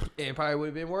die. It probably would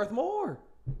have been worth more.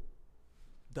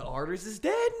 The artist is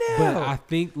dead now. But I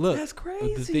think, look, That's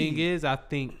crazy. the thing is, I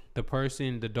think the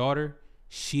person, the daughter,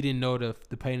 she didn't know the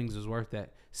paintings was worth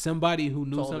that. Somebody who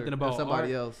knew Told her, something or about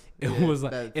somebody art, else. it Yeah, was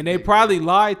like, that's and they big, probably bro.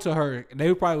 lied to her.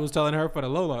 They probably was telling her for the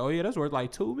low, like, oh yeah, that's worth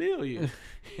like $2 million.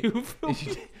 You feel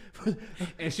me?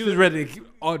 And she was ready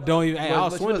to, don't even, hey, I'll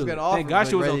But she was swindle gonna her. offer, Thank God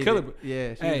she was ready gonna kill to- her. Yeah, she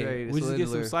was Hey, ready to we just get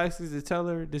swindle some her. psychics to tell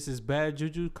her this is bad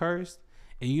juju, cursed.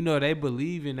 And they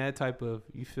believe in that type of,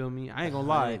 you feel me? I ain't gonna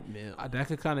lie. 100 mil. That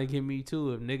could kind of get me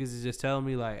too. If niggas is just telling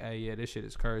me like, hey, yeah, this shit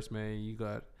is cursed, man. You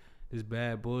got this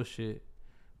bad bullshit.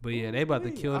 But yeah, they about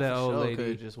to kill that old lady.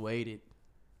 Could just waited.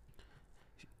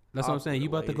 That's what I'm saying. You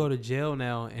about to go to Waited. jail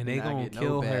now, and they Not gonna get no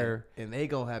kill bag. her. And they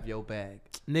gonna have your bag.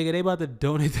 Nigga, they about to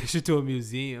donate that shit to a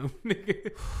museum.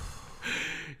 Nigga.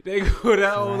 They go,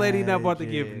 that old lady not about to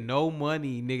give Tragic. no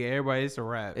money, nigga. Everybody, it's a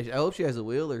wrap. I hope she has a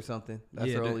will or something. That's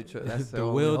Yeah, her the- only. That's the her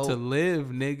only will hope. to live,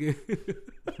 nigga.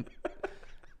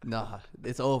 Nah,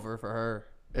 it's over for her.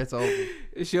 It's over.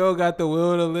 She don't got the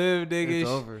will to live, nigga. It's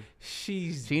over.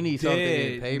 She's She needs dead,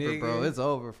 something in paper, bro. nigga. It's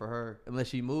over for her unless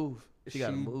she move. She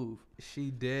gotta She- move.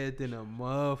 She dead than a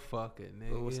motherfucker, But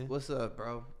nigga. what's up,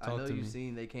 bro? I Talk know to you've me.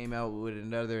 seen they came out with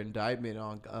another indictment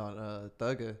on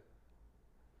Thugga,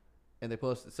 and they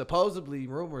posted. Supposedly,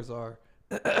 rumors are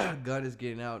Gun is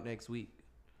getting out next week.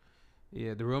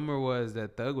 Yeah, the rumor was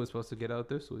that Thug was supposed to get out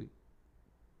this week.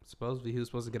 Supposedly he was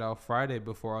supposed to get out Friday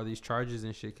before all these charges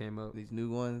and shit came up. These new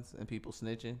ones and people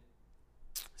snitching.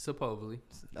 Supposedly.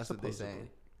 That's what they saying.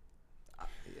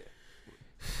 Supposedly.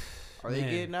 Yeah. Are they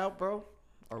Man. getting out, bro,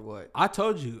 or what? I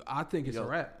told you, I think it's Yo, a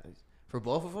wrap. For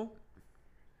both of them?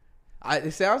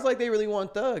 It sounds like they really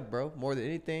want Thug, bro, more than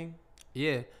anything.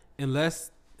 Yeah,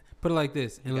 unless, put it like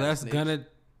this, You gotta unless snitch. Gunna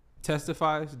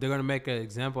testifies, they're gonna make an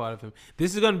example out of him.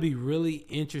 This is gonna be really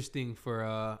interesting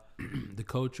for the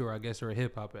culture, I guess, or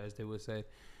hip hop, as they would say,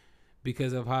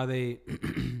 because of how they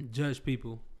judge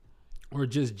people, or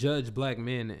just judge black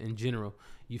men in general.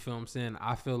 You feel what I'm saying?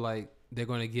 I feel like they're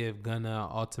gonna give Gunna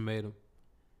an ultimatum,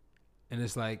 and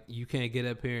it's like you can't get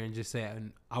up here and just say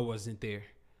I wasn't there.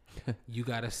 You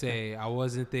gotta say I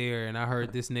wasn't there and I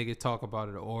heard this nigga talk about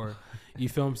it, or you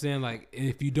feel what I'm saying? Like,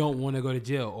 if you don't want to go to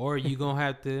jail, or you gonna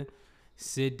have to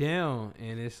sit down,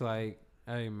 and it's like,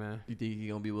 hey man, You think he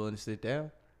gonna be willing to sit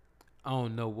down? I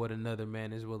don't know what another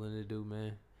man is willing to do,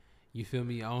 man. You feel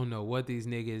me? I don't know what these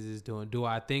niggas is doing. Do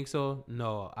I think so?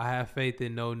 No, I have faith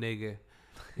in no nigga.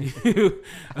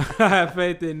 I have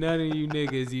faith in none of you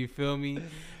niggas. You feel me?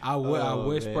 I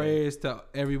wish man. prayers to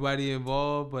everybody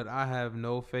involved, but I have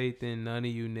no faith in none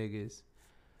of you niggas.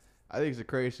 I think it's a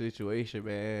crazy situation,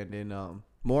 man. And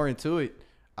more into it,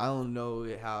 I don't know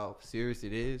how serious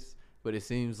it is, but it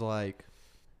seems like.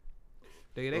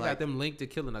 They Like- got them linked to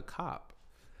killing a cop.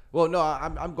 Well, no,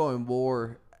 I'm going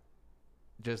more,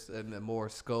 just in the more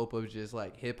scope of just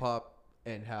like hip hop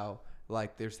and how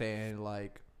like they're saying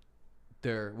like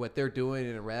what they're doing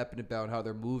and rapping about how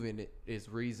they're moving it is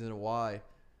reason why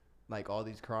like all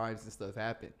these crimes and stuff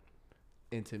happen.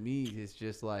 And to me, it's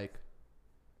just like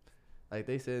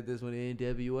they said this when the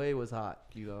NWA was hot.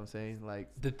 You know what I'm saying? Like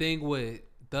The thing with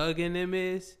Thug and them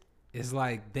is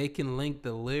like they can link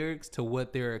the lyrics to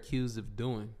what they're accused of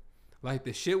doing. Like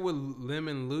the shit with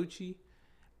Lemon Lucci,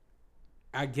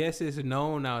 I guess it's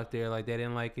known out there like they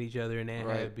didn't like each other and they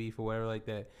had beef or whatever like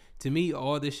that. To me,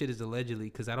 all this shit is allegedly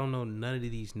because I don't know none of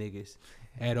these niggas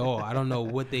at all. I don't know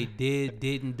what they did,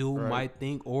 didn't do, might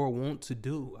think, or want to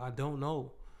do. I don't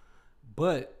know.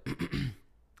 But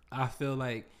I feel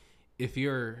like if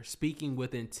you're speaking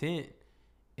with intent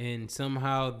and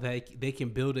somehow they can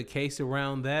build a case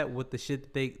around that with the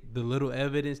shit that the little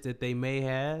evidence that they may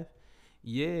have,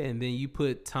 yeah, and then you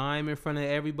put time in front of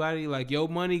everybody, like your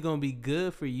money gonna be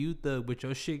good for you, Thug, but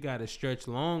your shit gotta stretch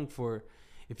long for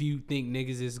if you think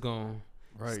niggas is gonna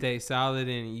stay solid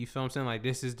and you feel what I'm saying, like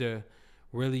this is the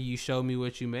really you show me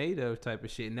what you made of type of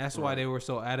shit. And that's why they were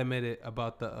so adamant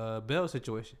about the Bell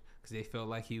situation, because they felt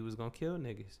like he was gonna kill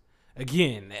niggas.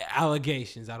 Again,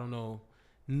 allegations. I don't know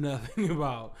nothing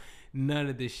about none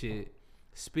of this shit.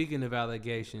 Speaking of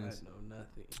allegations, I know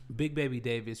nothing. Big Baby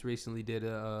Davis recently did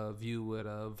a view with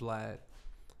Vlad,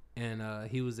 and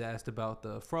he was asked about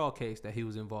the fraud case that he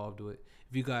was involved with.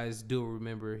 If you guys do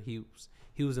remember, he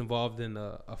was involved in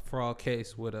a fraud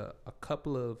case with a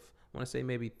couple of, I want to say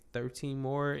maybe 13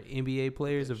 more NBA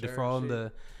players of defrauding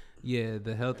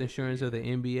the health insurance of the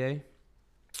NBA.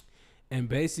 And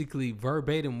basically,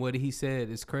 verbatim what he said,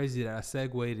 it's crazy that I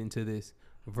segued into this.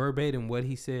 Verbatim what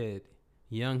he said,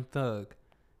 Young Thug,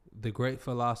 the great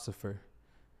philosopher,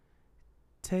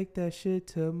 take that shit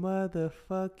to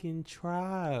motherfucking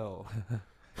trial.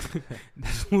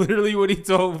 That's literally what he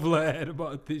told Vlad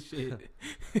about this shit.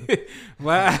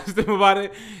 When I asked him about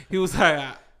it, he was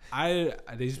like, I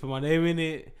they just put my name in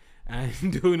it. I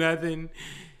didn't do nothing.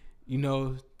 You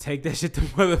know, take that shit to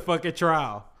motherfucking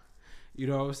trial. You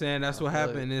know what I'm saying? That's what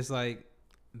happened. It's like,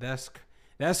 that's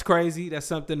crazy. That's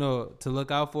something to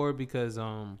look out for, because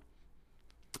I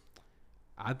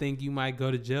think you might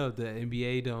go to jail. The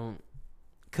NBA don't,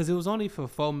 because it was only for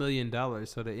 $4 million.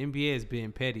 So the NBA is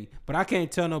being petty. But I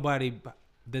can't tell nobody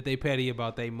that they petty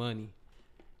about their money.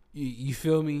 You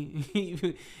feel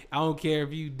me? I don't care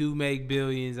if you do make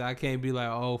billions. I can't be like,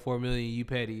 oh, 4 million, you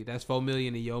petty. That's 4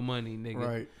 million of your money, nigga.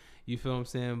 Right. You feel what I'm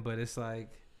saying? But it's like,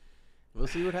 we'll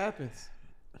see what happens.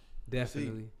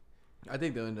 Definitely. I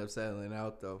think they'll end up settling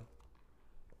out though.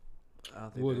 I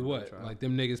don't think what? Like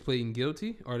them niggas pleading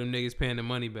guilty, or them niggas paying the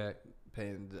money back?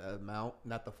 Paying the amount,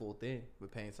 not the full thing,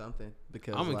 but paying something.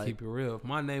 Because I'm gonna keep it real. If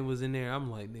my name was in there,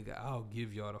 I'm like, nigga, I'll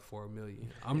give y'all the 4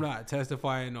 million. I'm not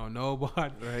testifying on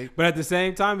nobody. Right. But at the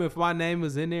same time, if my name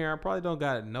was in there, I probably don't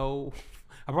got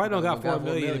I probably don't got 4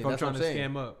 million if I'm trying to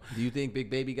scam up. Do you think Big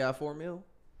Baby got 4 mil?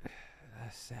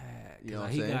 That's sad. You know what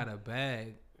I'm he saying? got a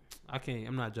bag.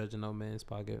 I'm not judging no man's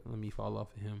pocket. Let me fall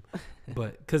off of him.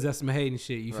 But because that's some hating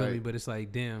shit, you feel me? But it's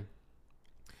like, damn.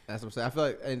 That's what I'm saying. I feel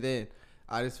like, and then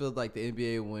I just feel like the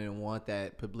NBA wouldn't want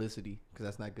that publicity, because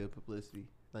that's not good publicity.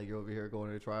 Like, you're over here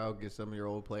going to trial, get some of your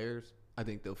old players. I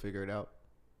think they'll figure it out.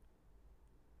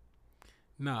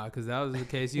 Nah, because that was the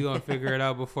case. You gonna figure it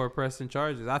out before pressing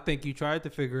charges. I think you tried to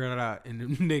figure it out, and the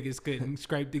niggas couldn't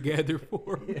scrape together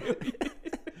 4 million.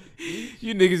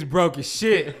 You niggas broke as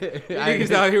shit. You niggas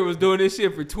out here was doing this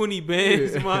shit for 20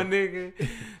 bands, my nigga.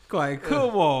 Like,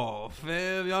 come on,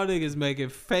 fam. Y'all niggas making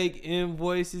fake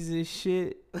invoices and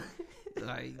shit.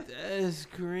 Like, that's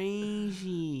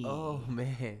crazy. Oh,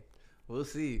 man. We'll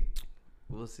see.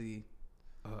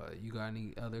 You got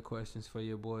any other questions for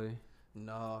your boy?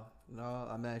 No.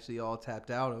 I'm actually all tapped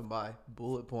out on my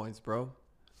bullet points, bro.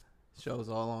 Show's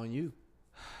all on you.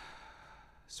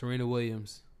 Serena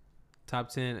Williams. Top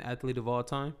 10 athlete of all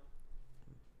time.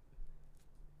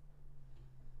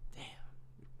 Damn.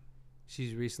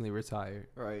 She's recently retired.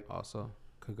 Right. Also,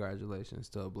 congratulations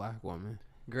to a black woman.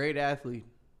 Great athlete.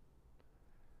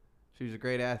 She was a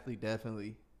great athlete,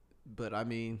 definitely. But, I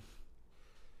mean,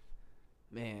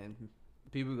 man,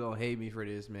 people going to hate me for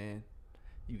this, man.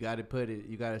 You got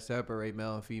to separate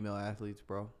male and female athletes,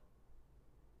 bro.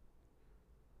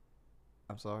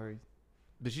 I'm sorry.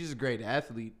 But she's a great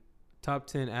athlete. Top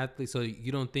 10 athletes. So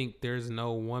you don't think there's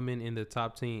no woman in the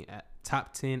top 10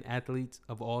 athletes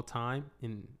of all time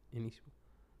in any?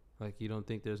 Like, you don't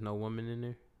think there's no woman in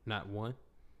there? Not one.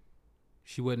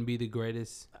 She wouldn't be the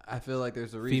greatest. I feel like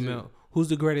there's a reason. Female. Who's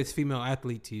the greatest female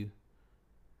athlete to you?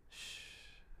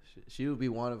 She would be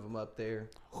one of them up there.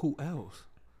 Who else?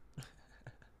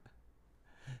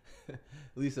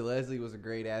 Lisa Leslie was a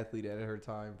great athlete at her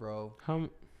time, bro.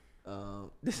 I'm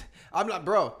not,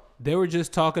 bro. They were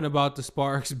just talking about the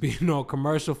Sparks being on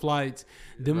commercial flights.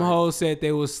 Them hoes said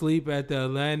they would sleep at the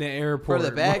Atlanta airport. For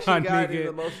the bag she got and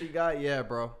the most she got, yeah,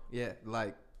 bro. Yeah,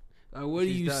 like Like, what are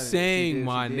She's you done it. She saying, did,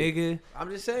 my she did. nigga? I'm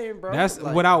just saying, bro. That's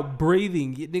like, without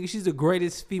breathing, nigga. She's the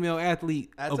greatest female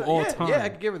athlete of all time. Yeah, I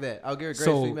could give her that. I'll give her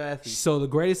greatest female athlete. So the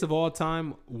greatest of all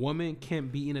time woman can't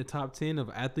be in the top 10 of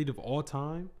athlete of all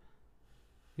time.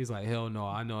 He's like, hell no,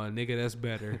 I know a nigga that's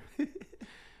better.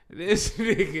 This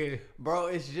nigga, bro.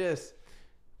 It's just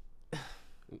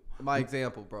my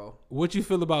example, bro. What you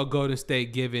feel about Golden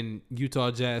State giving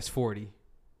Utah Jazz 40?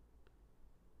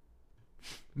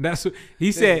 That's what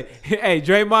he said. Hey,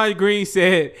 Draymond Green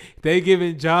said they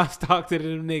giving John Stockton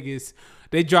to them niggas.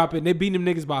 They beating them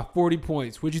niggas by 40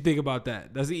 points. What you think about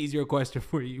that? That's an easier question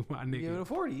for you, my nigga. Giving them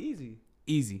 40,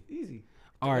 easy.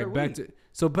 All right,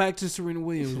 back to Serena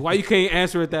Williams. Why you can't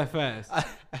answer it that fast?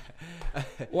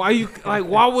 Why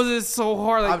was it so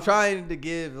hard? Like, I'm trying to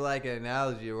give like an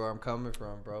analogy of where I'm coming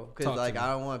from, bro. Because like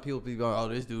I don't want people to be going, "Oh,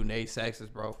 this dude Nate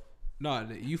sexist, bro." No,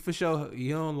 you for sure.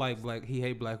 You don't like black. He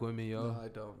hate black women, yo. No, I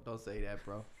don't. Don't say that,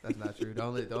 bro. That's not true.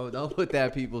 Don't put that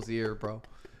in people's ear, bro.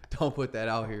 Don't put that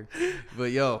out here.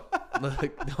 But yo,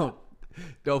 look,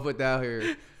 don't put that out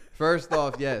here. First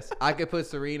off, yes, I could put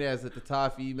Serena as the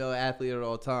top female athlete of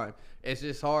all time. It's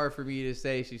just hard for me to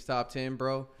say she's top 10,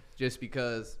 bro. Just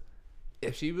because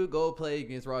if she would go play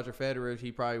against Roger Federer,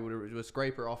 he probably would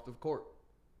scrape her off the court.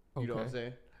 You know what I'm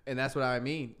saying? And that's what I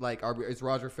mean. Like, is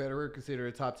Roger Federer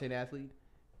considered a top 10 athlete?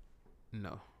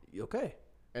 No. Okay.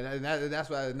 And that's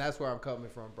where I'm coming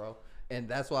from, bro. And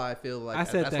that's why I feel like I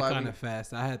said that kind of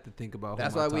fast. I had to think about.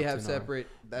 That's why we have separate.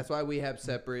 That's why we have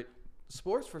separate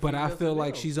sports for. But I feel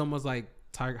like she's almost like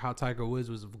how Tiger Woods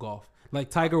was of golf. Like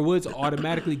Tiger Woods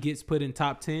automatically gets put in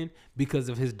top 10 because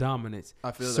of his dominance.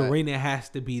 I feel Serena has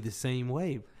to be the same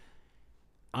way.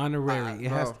 Honorary.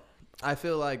 I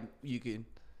feel like you can.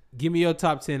 Give me your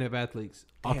top 10 of athletes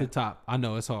off the top. I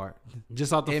know it's hard.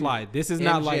 Just off the fly. This is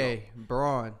not like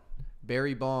Braun,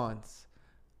 Barry Bonds,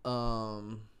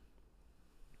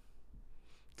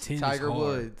 Tiger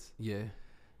Woods, yeah,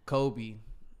 Kobe,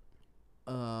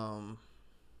 Deion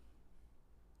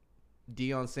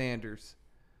Sanders.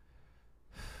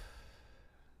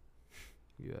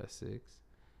 You got 6.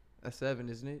 That's 7,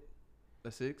 isn't it?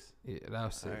 That's 6. Yeah, that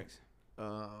was 6. Right.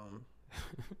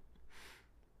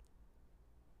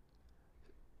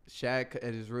 Shaq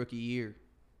at his rookie year.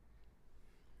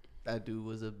 That dude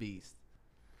was a beast.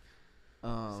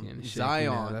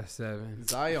 Zion. That's 7.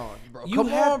 Zion, bro. You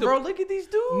Come on, bro. Look at these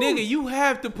dudes. Nigga, you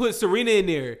have to put Serena in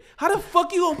there. How the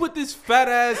fuck you gonna put this fat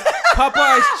ass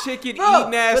Popeye's chicken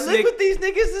eating ass but look what these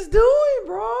niggas is doing,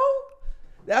 bro.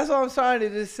 That's what I'm trying to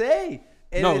just say.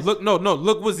 And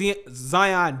Look what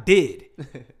Zion did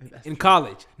in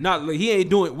college. He ain't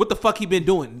doing what the fuck he been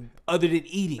doing other than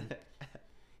eating.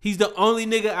 He's the only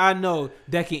nigga I know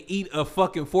that can eat a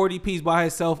fucking 40-piece by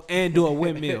himself and do a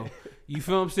windmill. You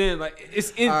feel what I'm saying? Like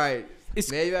all right.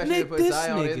 Maybe I should have put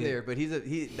Zion in there, but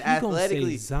he's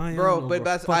athletically, bro.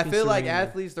 But I feel like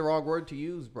athlete's the wrong word to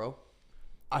use, bro.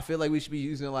 I feel like we should be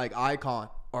using like icon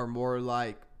or more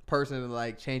like person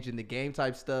like changing the game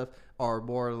type stuff or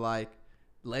more like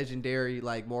legendary,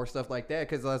 like more stuff like that.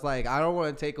 Because I was like, I don't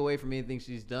want to take away from anything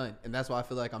she's done, and that's what I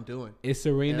feel like I'm doing. Is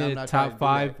Serena top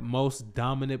 5 most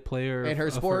dominant player in her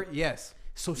sport? Yes.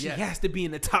 So she has to be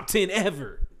in the top 10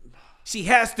 ever. She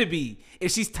has to be.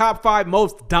 If she's top 5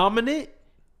 most dominant,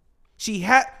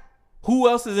 who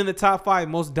else is in the top 5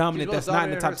 most dominant that's not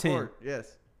in the top 10?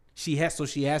 Yes. She has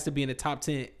to be in the top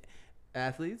 10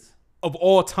 athletes of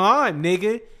all time,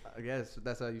 nigga. I guess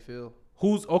that's how you feel.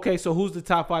 Who's the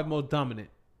top 5 most dominant?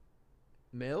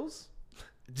 Males?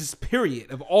 Just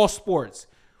period of all sports.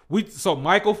 So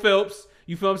Michael Phelps,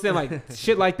 you feel what I'm saying? Like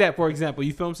shit like that, for example.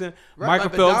 You feel what I'm saying? Right, Michael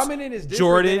Phelps, dominant is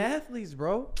Jordan, than athletes,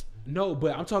 bro. No,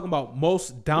 but I'm talking about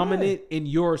most dominant in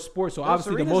your sport. So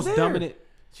obviously Serena's the most dominant.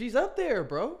 She's up there,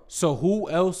 bro. So who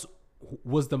else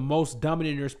was the most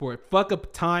dominant in your sport? Fuck a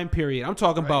time period. I'm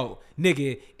talking about,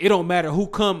 nigga, it don't matter who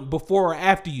come before or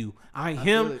after you. I'm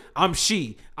him, I'm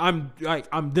she. I'm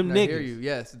them niggas. I hear you.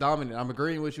 Yes, dominant. I'm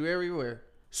agreeing with you everywhere.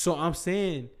 So I'm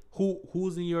saying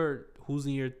who's in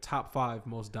your top 5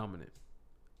 most dominant?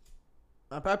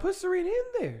 I put Serena in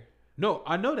there. No,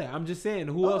 I know that. I'm just saying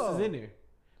who else is in there.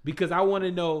 Because I want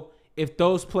to know if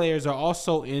those players are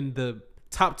also in the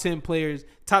top 10 players,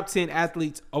 top 10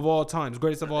 athletes of all times,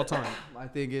 greatest of all time. My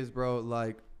thing is, bro,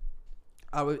 like,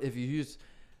 if you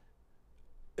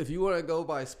want to go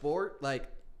by sport, like,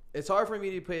 it's hard for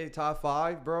me to play top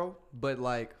 5, bro. But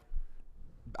like,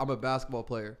 I'm a basketball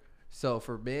player, so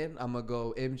for men, I'm gonna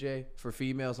go MJ. For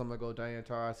females, I'm gonna go Diana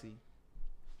Taurasi.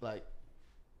 Like,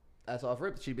 that's off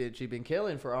rip. She been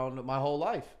killing for my whole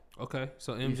life. Okay,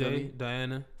 so MJ,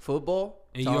 Diana, football,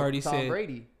 and you already Tom said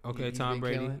Brady. Okay, Tom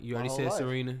Brady. You already said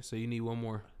Serena, so you need one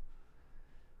more.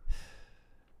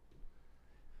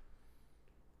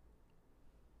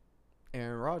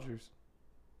 Rodgers.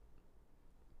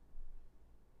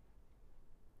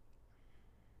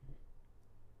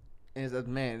 And it's like,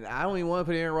 man, I don't even want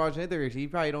to put Aaron Rodgers in there. He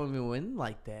probably don't even win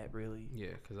like that, really. Yeah,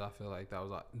 because I feel like that was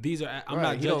like these are. I'm Right,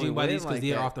 not he don't judging even by win these because like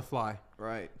they're that. off the fly.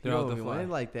 Right. He They're off don't the even fly. win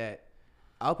like that.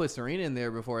 I'll put Serena in there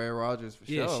before Aaron Rodgers for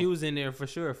Yeah, sure. she was in there for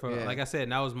sure. For Yeah. like I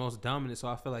said, that was most dominant. So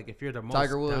I feel like if you're the most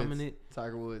Tiger Woods. dominant,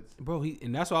 Tiger Woods. bro,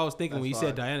 and that's what I was thinking That's when you fine.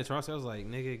 said Diana Taurasi. I was like,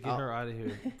 nigga, get Oh. her out of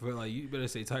here. But like, you better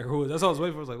say Tiger Woods. That's what I was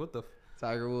waiting for. I was like, what the,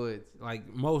 Tiger Woods. like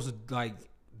most like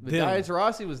But them. Diana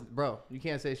Taurasi was, bro, you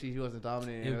can't say she wasn't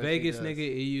dominant. In what Vegas, she does. nigga,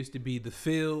 it used to be the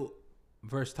field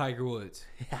versus Tiger Woods.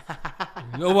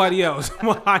 Nobody else,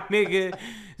 my nigga.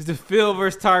 It's the field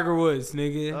versus Tiger Woods,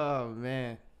 nigga. Oh,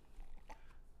 man.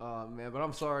 Oh, man. But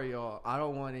I'm sorry, y'all. I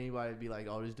don't want anybody to be like,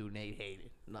 oh, this dude Nate hated.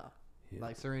 No. Yeah.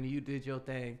 Like, Serena, you did your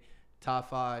thing.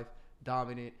 Top 5,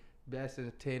 dominant, best in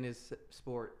the tennis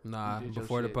sport. Nah, You did your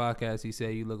before the shit. podcast, he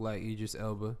said you look like Idris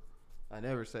Elba. I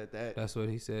never said that. That's what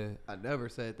he said. I never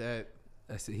said that.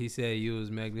 He said you was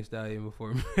Meg Thee Stallion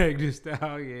before Meg Thee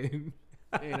Stallion.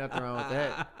 Ain't nothing wrong with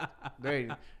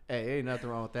that. Ain't nothing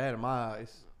wrong with that in my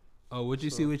eyes. Oh, what you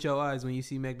see with your eyes when you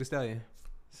see Meg Thee Stallion?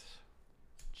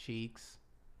 Cheeks,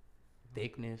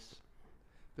 thickness.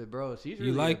 But bro, she's You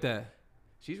really like that?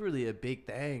 She's really a big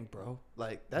thing, bro.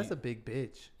 Like that's a big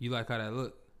bitch. You like how that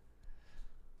look?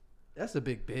 That's a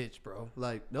big bitch, bro.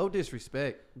 Like no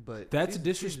disrespect, but That's she's-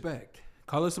 disrespect.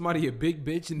 Calling somebody a big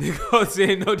bitch and then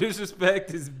saying no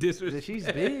disrespect is disrespect. She's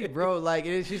big, bro. Like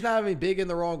and she's not even big in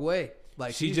the wrong way.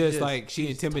 Like She she's just like she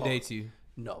she's intimidates tall. you.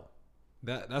 No,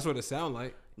 That's what it sound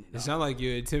like. No. It sound like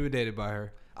you're intimidated by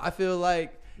her. I feel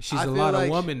like She's I a feel lot like of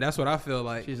woman. That's what I feel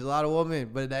like. she's a lot of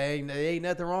woman, but there ain't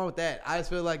nothing wrong with that. I just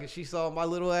feel like if she saw my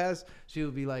little ass, she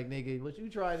would be like, "Nigga, what you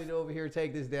trying to do over here?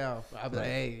 Take this down." I'd be like,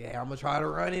 "Hey, I'm gonna try to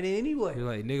run it anyway." You're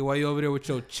like, nigga, why you over there with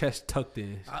your chest tucked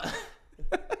in?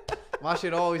 My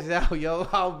shit always out, yo.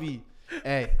 I'll be,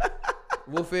 hey,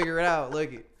 we'll figure it out.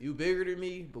 Look, you bigger than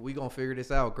me, but we gonna figure this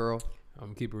out, girl. I'm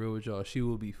gonna keep it real with y'all. She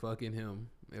will be fucking him.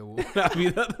 It will not be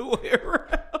the other way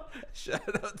around. Shout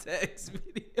out to X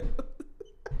video.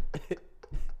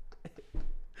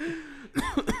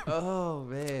 Oh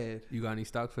man, You got any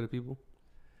stock for the people?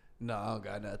 no, I don't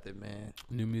got nothing, man.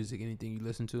 New music, anything you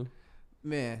listen to?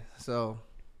 Man, so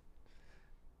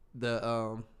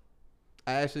the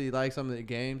I actually like some of the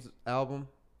Games album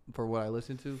for what I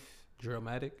listened to.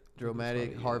 Drillmatic?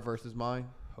 Dramatic, Yeah. Heart versus Mind.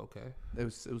 Okay. It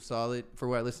was solid for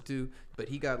what I listened to, but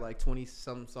he got like 20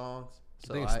 some songs.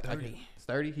 So I think it's 30. It's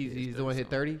 30. He's Yeah, it's he's the one 30 hit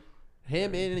 30.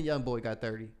 Him and the young boy got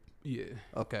 30. Yeah.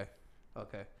 Okay.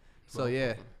 So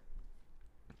yeah,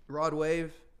 Rod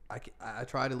Wave. I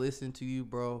try to listen to you,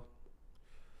 bro.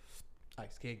 I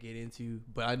just can't get into you,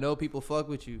 but I know people fuck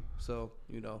with you. So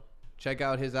check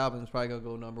out his album. It's probably gonna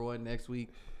go #1 next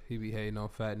week. He be hating on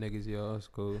fat niggas, yo. It's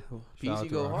cool. Shout out PC to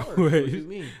go Rod hard. What Wave. you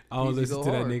mean? I don't PC listen go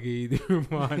to hard. that nigga either.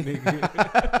 My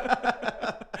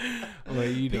nigga. Well,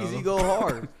 you know. PC go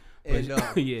hard. And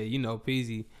But, yeah,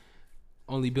 Peasy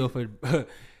only built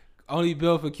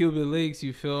for Cuban links.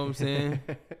 You feel what I'm saying?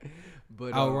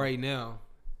 but Out right now.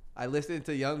 I listened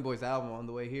to YoungBoy's album on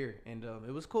the way here, and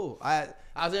it was cool. I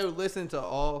was able to listen to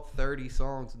all 30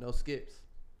 songs, no skips.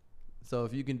 So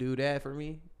if you can do that for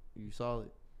me, you solid.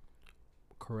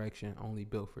 Correction, only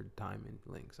built for diamond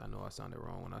links. I know I sounded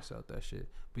wrong when I said that shit.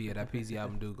 But yeah, that PZ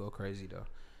album do go crazy though.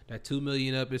 That 2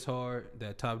 million up is hard.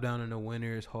 That Top Down in the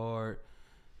Winter is hard.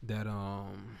 That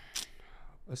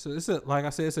it's a like I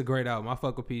said, it's a great album. I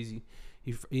fuck with PZ.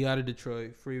 He out of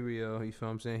Detroit, free Rio. You feel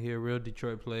what I'm saying? He a real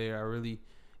Detroit player.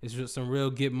 It's just some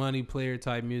real get money player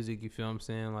type music. You feel what I'm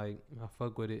saying? Like I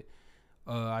fuck with it.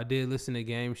 I did listen to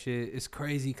Game shit. It's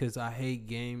crazy because I hate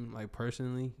Game like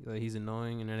personally. Like he's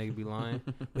annoying and then they could be lying.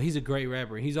 But he's a great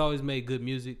rapper. He's always made good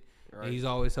music. Right. And he's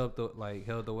always held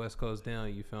the West Coast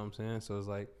down. You feel what I'm saying? So it's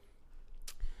like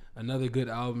another good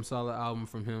album, solid album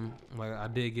from him. Like I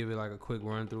did give it like a quick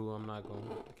run through.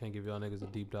 Can't give y'all niggas a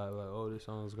deep dive like, oh, this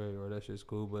song's great or that shit's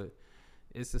cool. But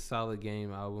it's a solid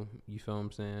Game album. You feel what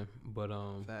I'm saying? But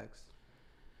Facts.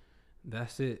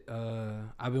 that's it.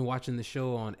 I've been watching the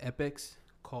show on Epix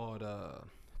called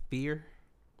Fear.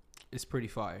 It's pretty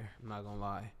fire. I'm not gonna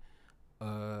lie.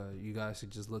 You guys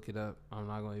should just look it up. I'm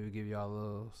not gonna even give y'all a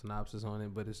little synopsis on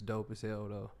it, but it's dope as hell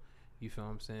though. You feel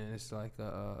what I'm saying? It's like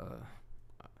a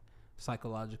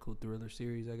psychological thriller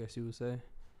series, I guess you would say.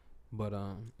 But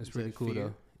it's You pretty said cool Fear?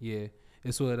 though. Yeah.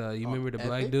 It's what you remember the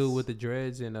black Epix? dude with the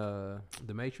dreads in The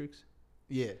Matrix?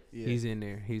 Yeah. He's in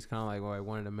there. He's kind of like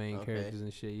one of the main Okay. characters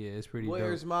and shit. Yeah, it's pretty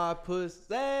Where's dope. my pussy?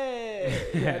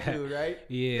 That dude, right?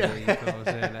 Yeah, you know what I'm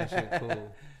saying? That shit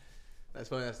cool. That's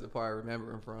funny. That's the part I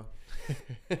remember him from.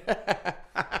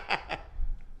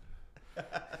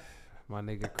 My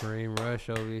nigga Kareem Rush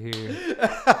over here.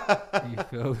 You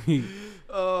feel me?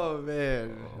 Oh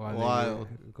man, wild,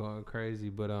 going crazy.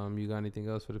 But you got anything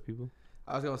else for the people?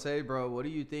 I was gonna say, bro, what do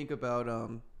you think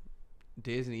about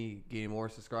Disney getting more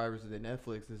subscribers than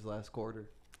Netflix this last quarter?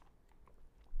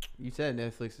 You said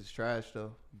Netflix is trash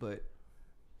though, but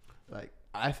like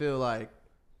I feel like,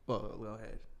 well, go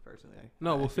ahead. Personally,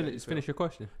 no, we'll finish your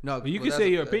question. No, but you can say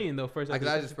your opinion though first. I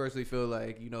just personally feel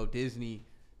like Disney.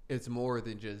 It's more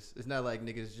than just. It's not like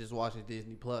niggas just watching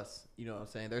Disney Plus. You know what I'm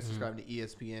saying? They're subscribing to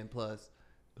ESPN Plus,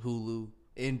 Hulu,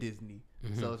 and Disney.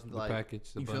 So it's like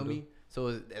package, you feel me?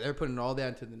 So they're putting all that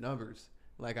into the numbers.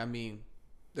 Like I mean,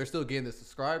 they're still getting the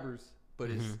subscribers, but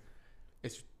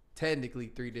it's technically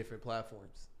 3 different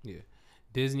platforms. Yeah.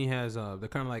 Disney has they're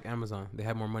kind of like Amazon. They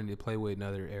have more money to play with in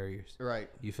other areas. Right.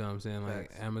 You feel what I'm saying?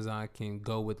 Like Facts. Amazon can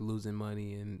go with losing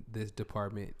money in this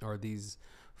department or these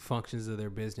functions of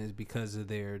their business because of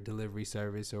their delivery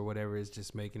service or whatever is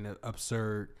just making an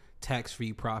absurd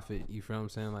tax-free profit. You feel what I'm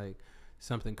saying? Like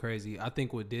something crazy. I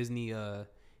think with Disney,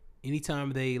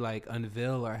 anytime they like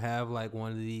unveil or have like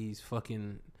one of these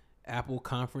fucking Apple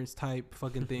conference type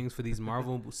fucking things for these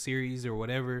Marvel series or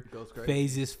whatever,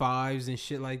 phases 5s and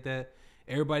shit like that,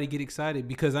 everybody get excited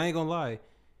because I ain't gonna lie,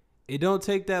 it don't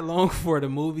take that long for the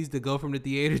movies to go from the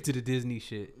theater to the Disney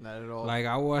shit. Not at all. Like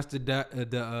I watched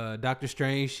the Doctor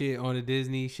Strange shit on the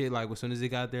Disney shit. Like as soon as it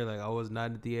got there, like I was not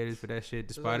in the theaters for that shit.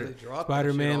 The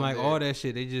Spider-Man, like all that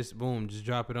shit, they just boom, just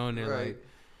drop it on there. Right. Like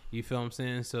you feel what I'm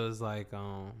saying? So it's like,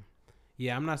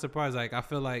 yeah, I'm not surprised. Like I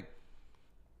feel like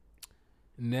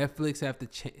Netflix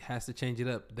has to change it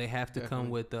up. They have to come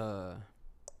with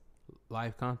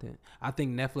live content. I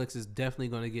think Netflix is definitely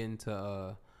going to get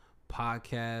into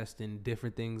podcast and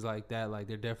different things like that. Like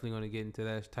they're definitely going to get into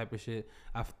that type of shit.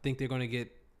 I think they're going to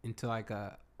get into like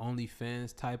a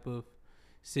OnlyFans type of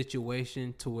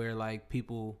situation to where like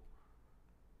people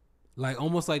like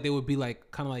almost like they would be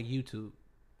like kind of like YouTube.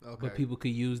 Okay. But people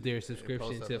could use their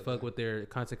subscription to fuck with their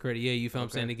content creator. Yeah, you feel what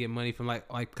I'm saying? To get money from like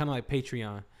kind of like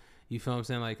Patreon. You feel what I'm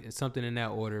saying? Like it's something in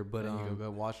that order. But you can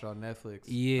go watch it on Netflix.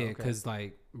 Yeah, because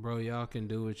like, bro, y'all can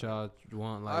do what y'all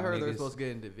want. Like I heard they're supposed to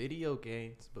get into video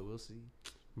games, but we'll see.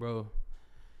 Bro,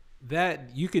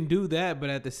 that you can do that, but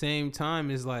at the same time,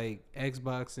 it's like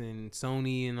Xbox and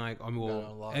Sony and like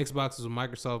Xbox is with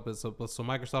Microsoft, but so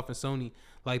Microsoft and Sony,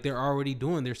 like they're already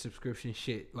doing their subscription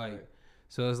shit. Like, right.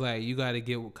 So it's like you got to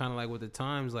get kind of like with the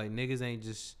times. Like niggas ain't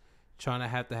just trying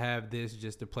to have this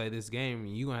just to play this game.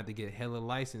 You gonna have to get hella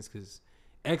license because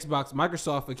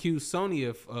Microsoft accused Sony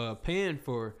of paying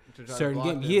for certain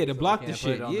games. Yeah, to block the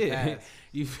shit. Yeah,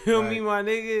 you feel me, my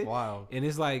nigga? Wow. And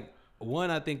it's like, one,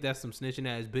 I think that's some snitching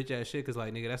ass bitch ass shit because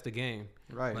like nigga, that's the game.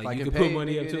 Right. Like you can put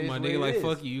money up too, my nigga. Like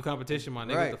fuck you competition, my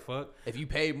nigga. Right. What the fuck? If you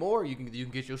pay more, you can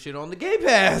get your shit on the Game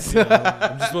Pass.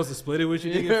 I'm just supposed to split it with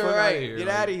you, nigga. Fuck right. Out of here. Get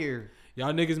out of here.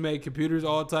 Y'all niggas make computers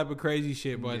all type of crazy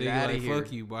shit, boy. Nigga, like here.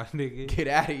 Fuck you, boy, nigga. Get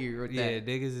out of here with that. Yeah,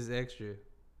 niggas is extra.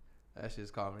 That's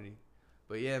just comedy.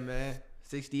 But yeah, man.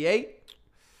 68?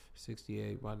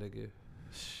 68, my nigga.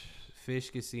 Fish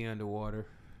can see underwater.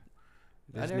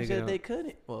 I never said they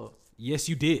couldn't. Well, yes,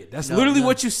 you did. That's literally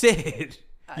what you said.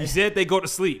 You said they go to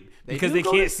sleep because they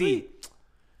can't see.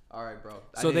 All right, bro.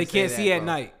 So they can't see at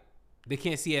night. They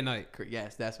can't see at night.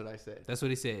 Yes, that's what I said. That's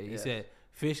what he said. He said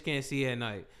fish can't see at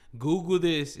night. Google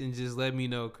this and just let me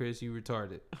know, Chris, you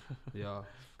retarded. Y'all.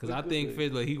 Because I think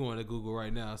Fiddler, he going to Google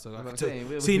right now. So I can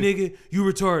see, nigga, you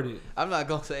retarded. I'm not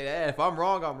going to say that. If I'm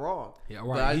wrong, I'm wrong. Yeah,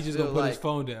 right. He's just going to put his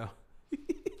phone down.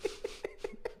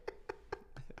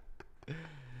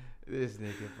 This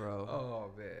nigga, bro.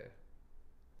 Oh, man.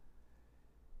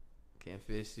 Can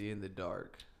fish see in the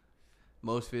dark?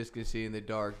 Most fish can see in the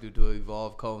dark due to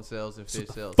evolved cone cells and fish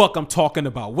cells. Fuck I'm talking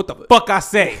about. What the fuck I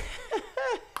say?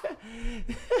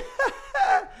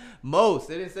 Most.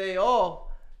 It didn't say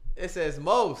all. It says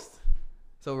most.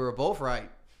 So we're both right.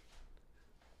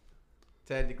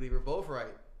 Technically, we're both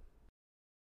right.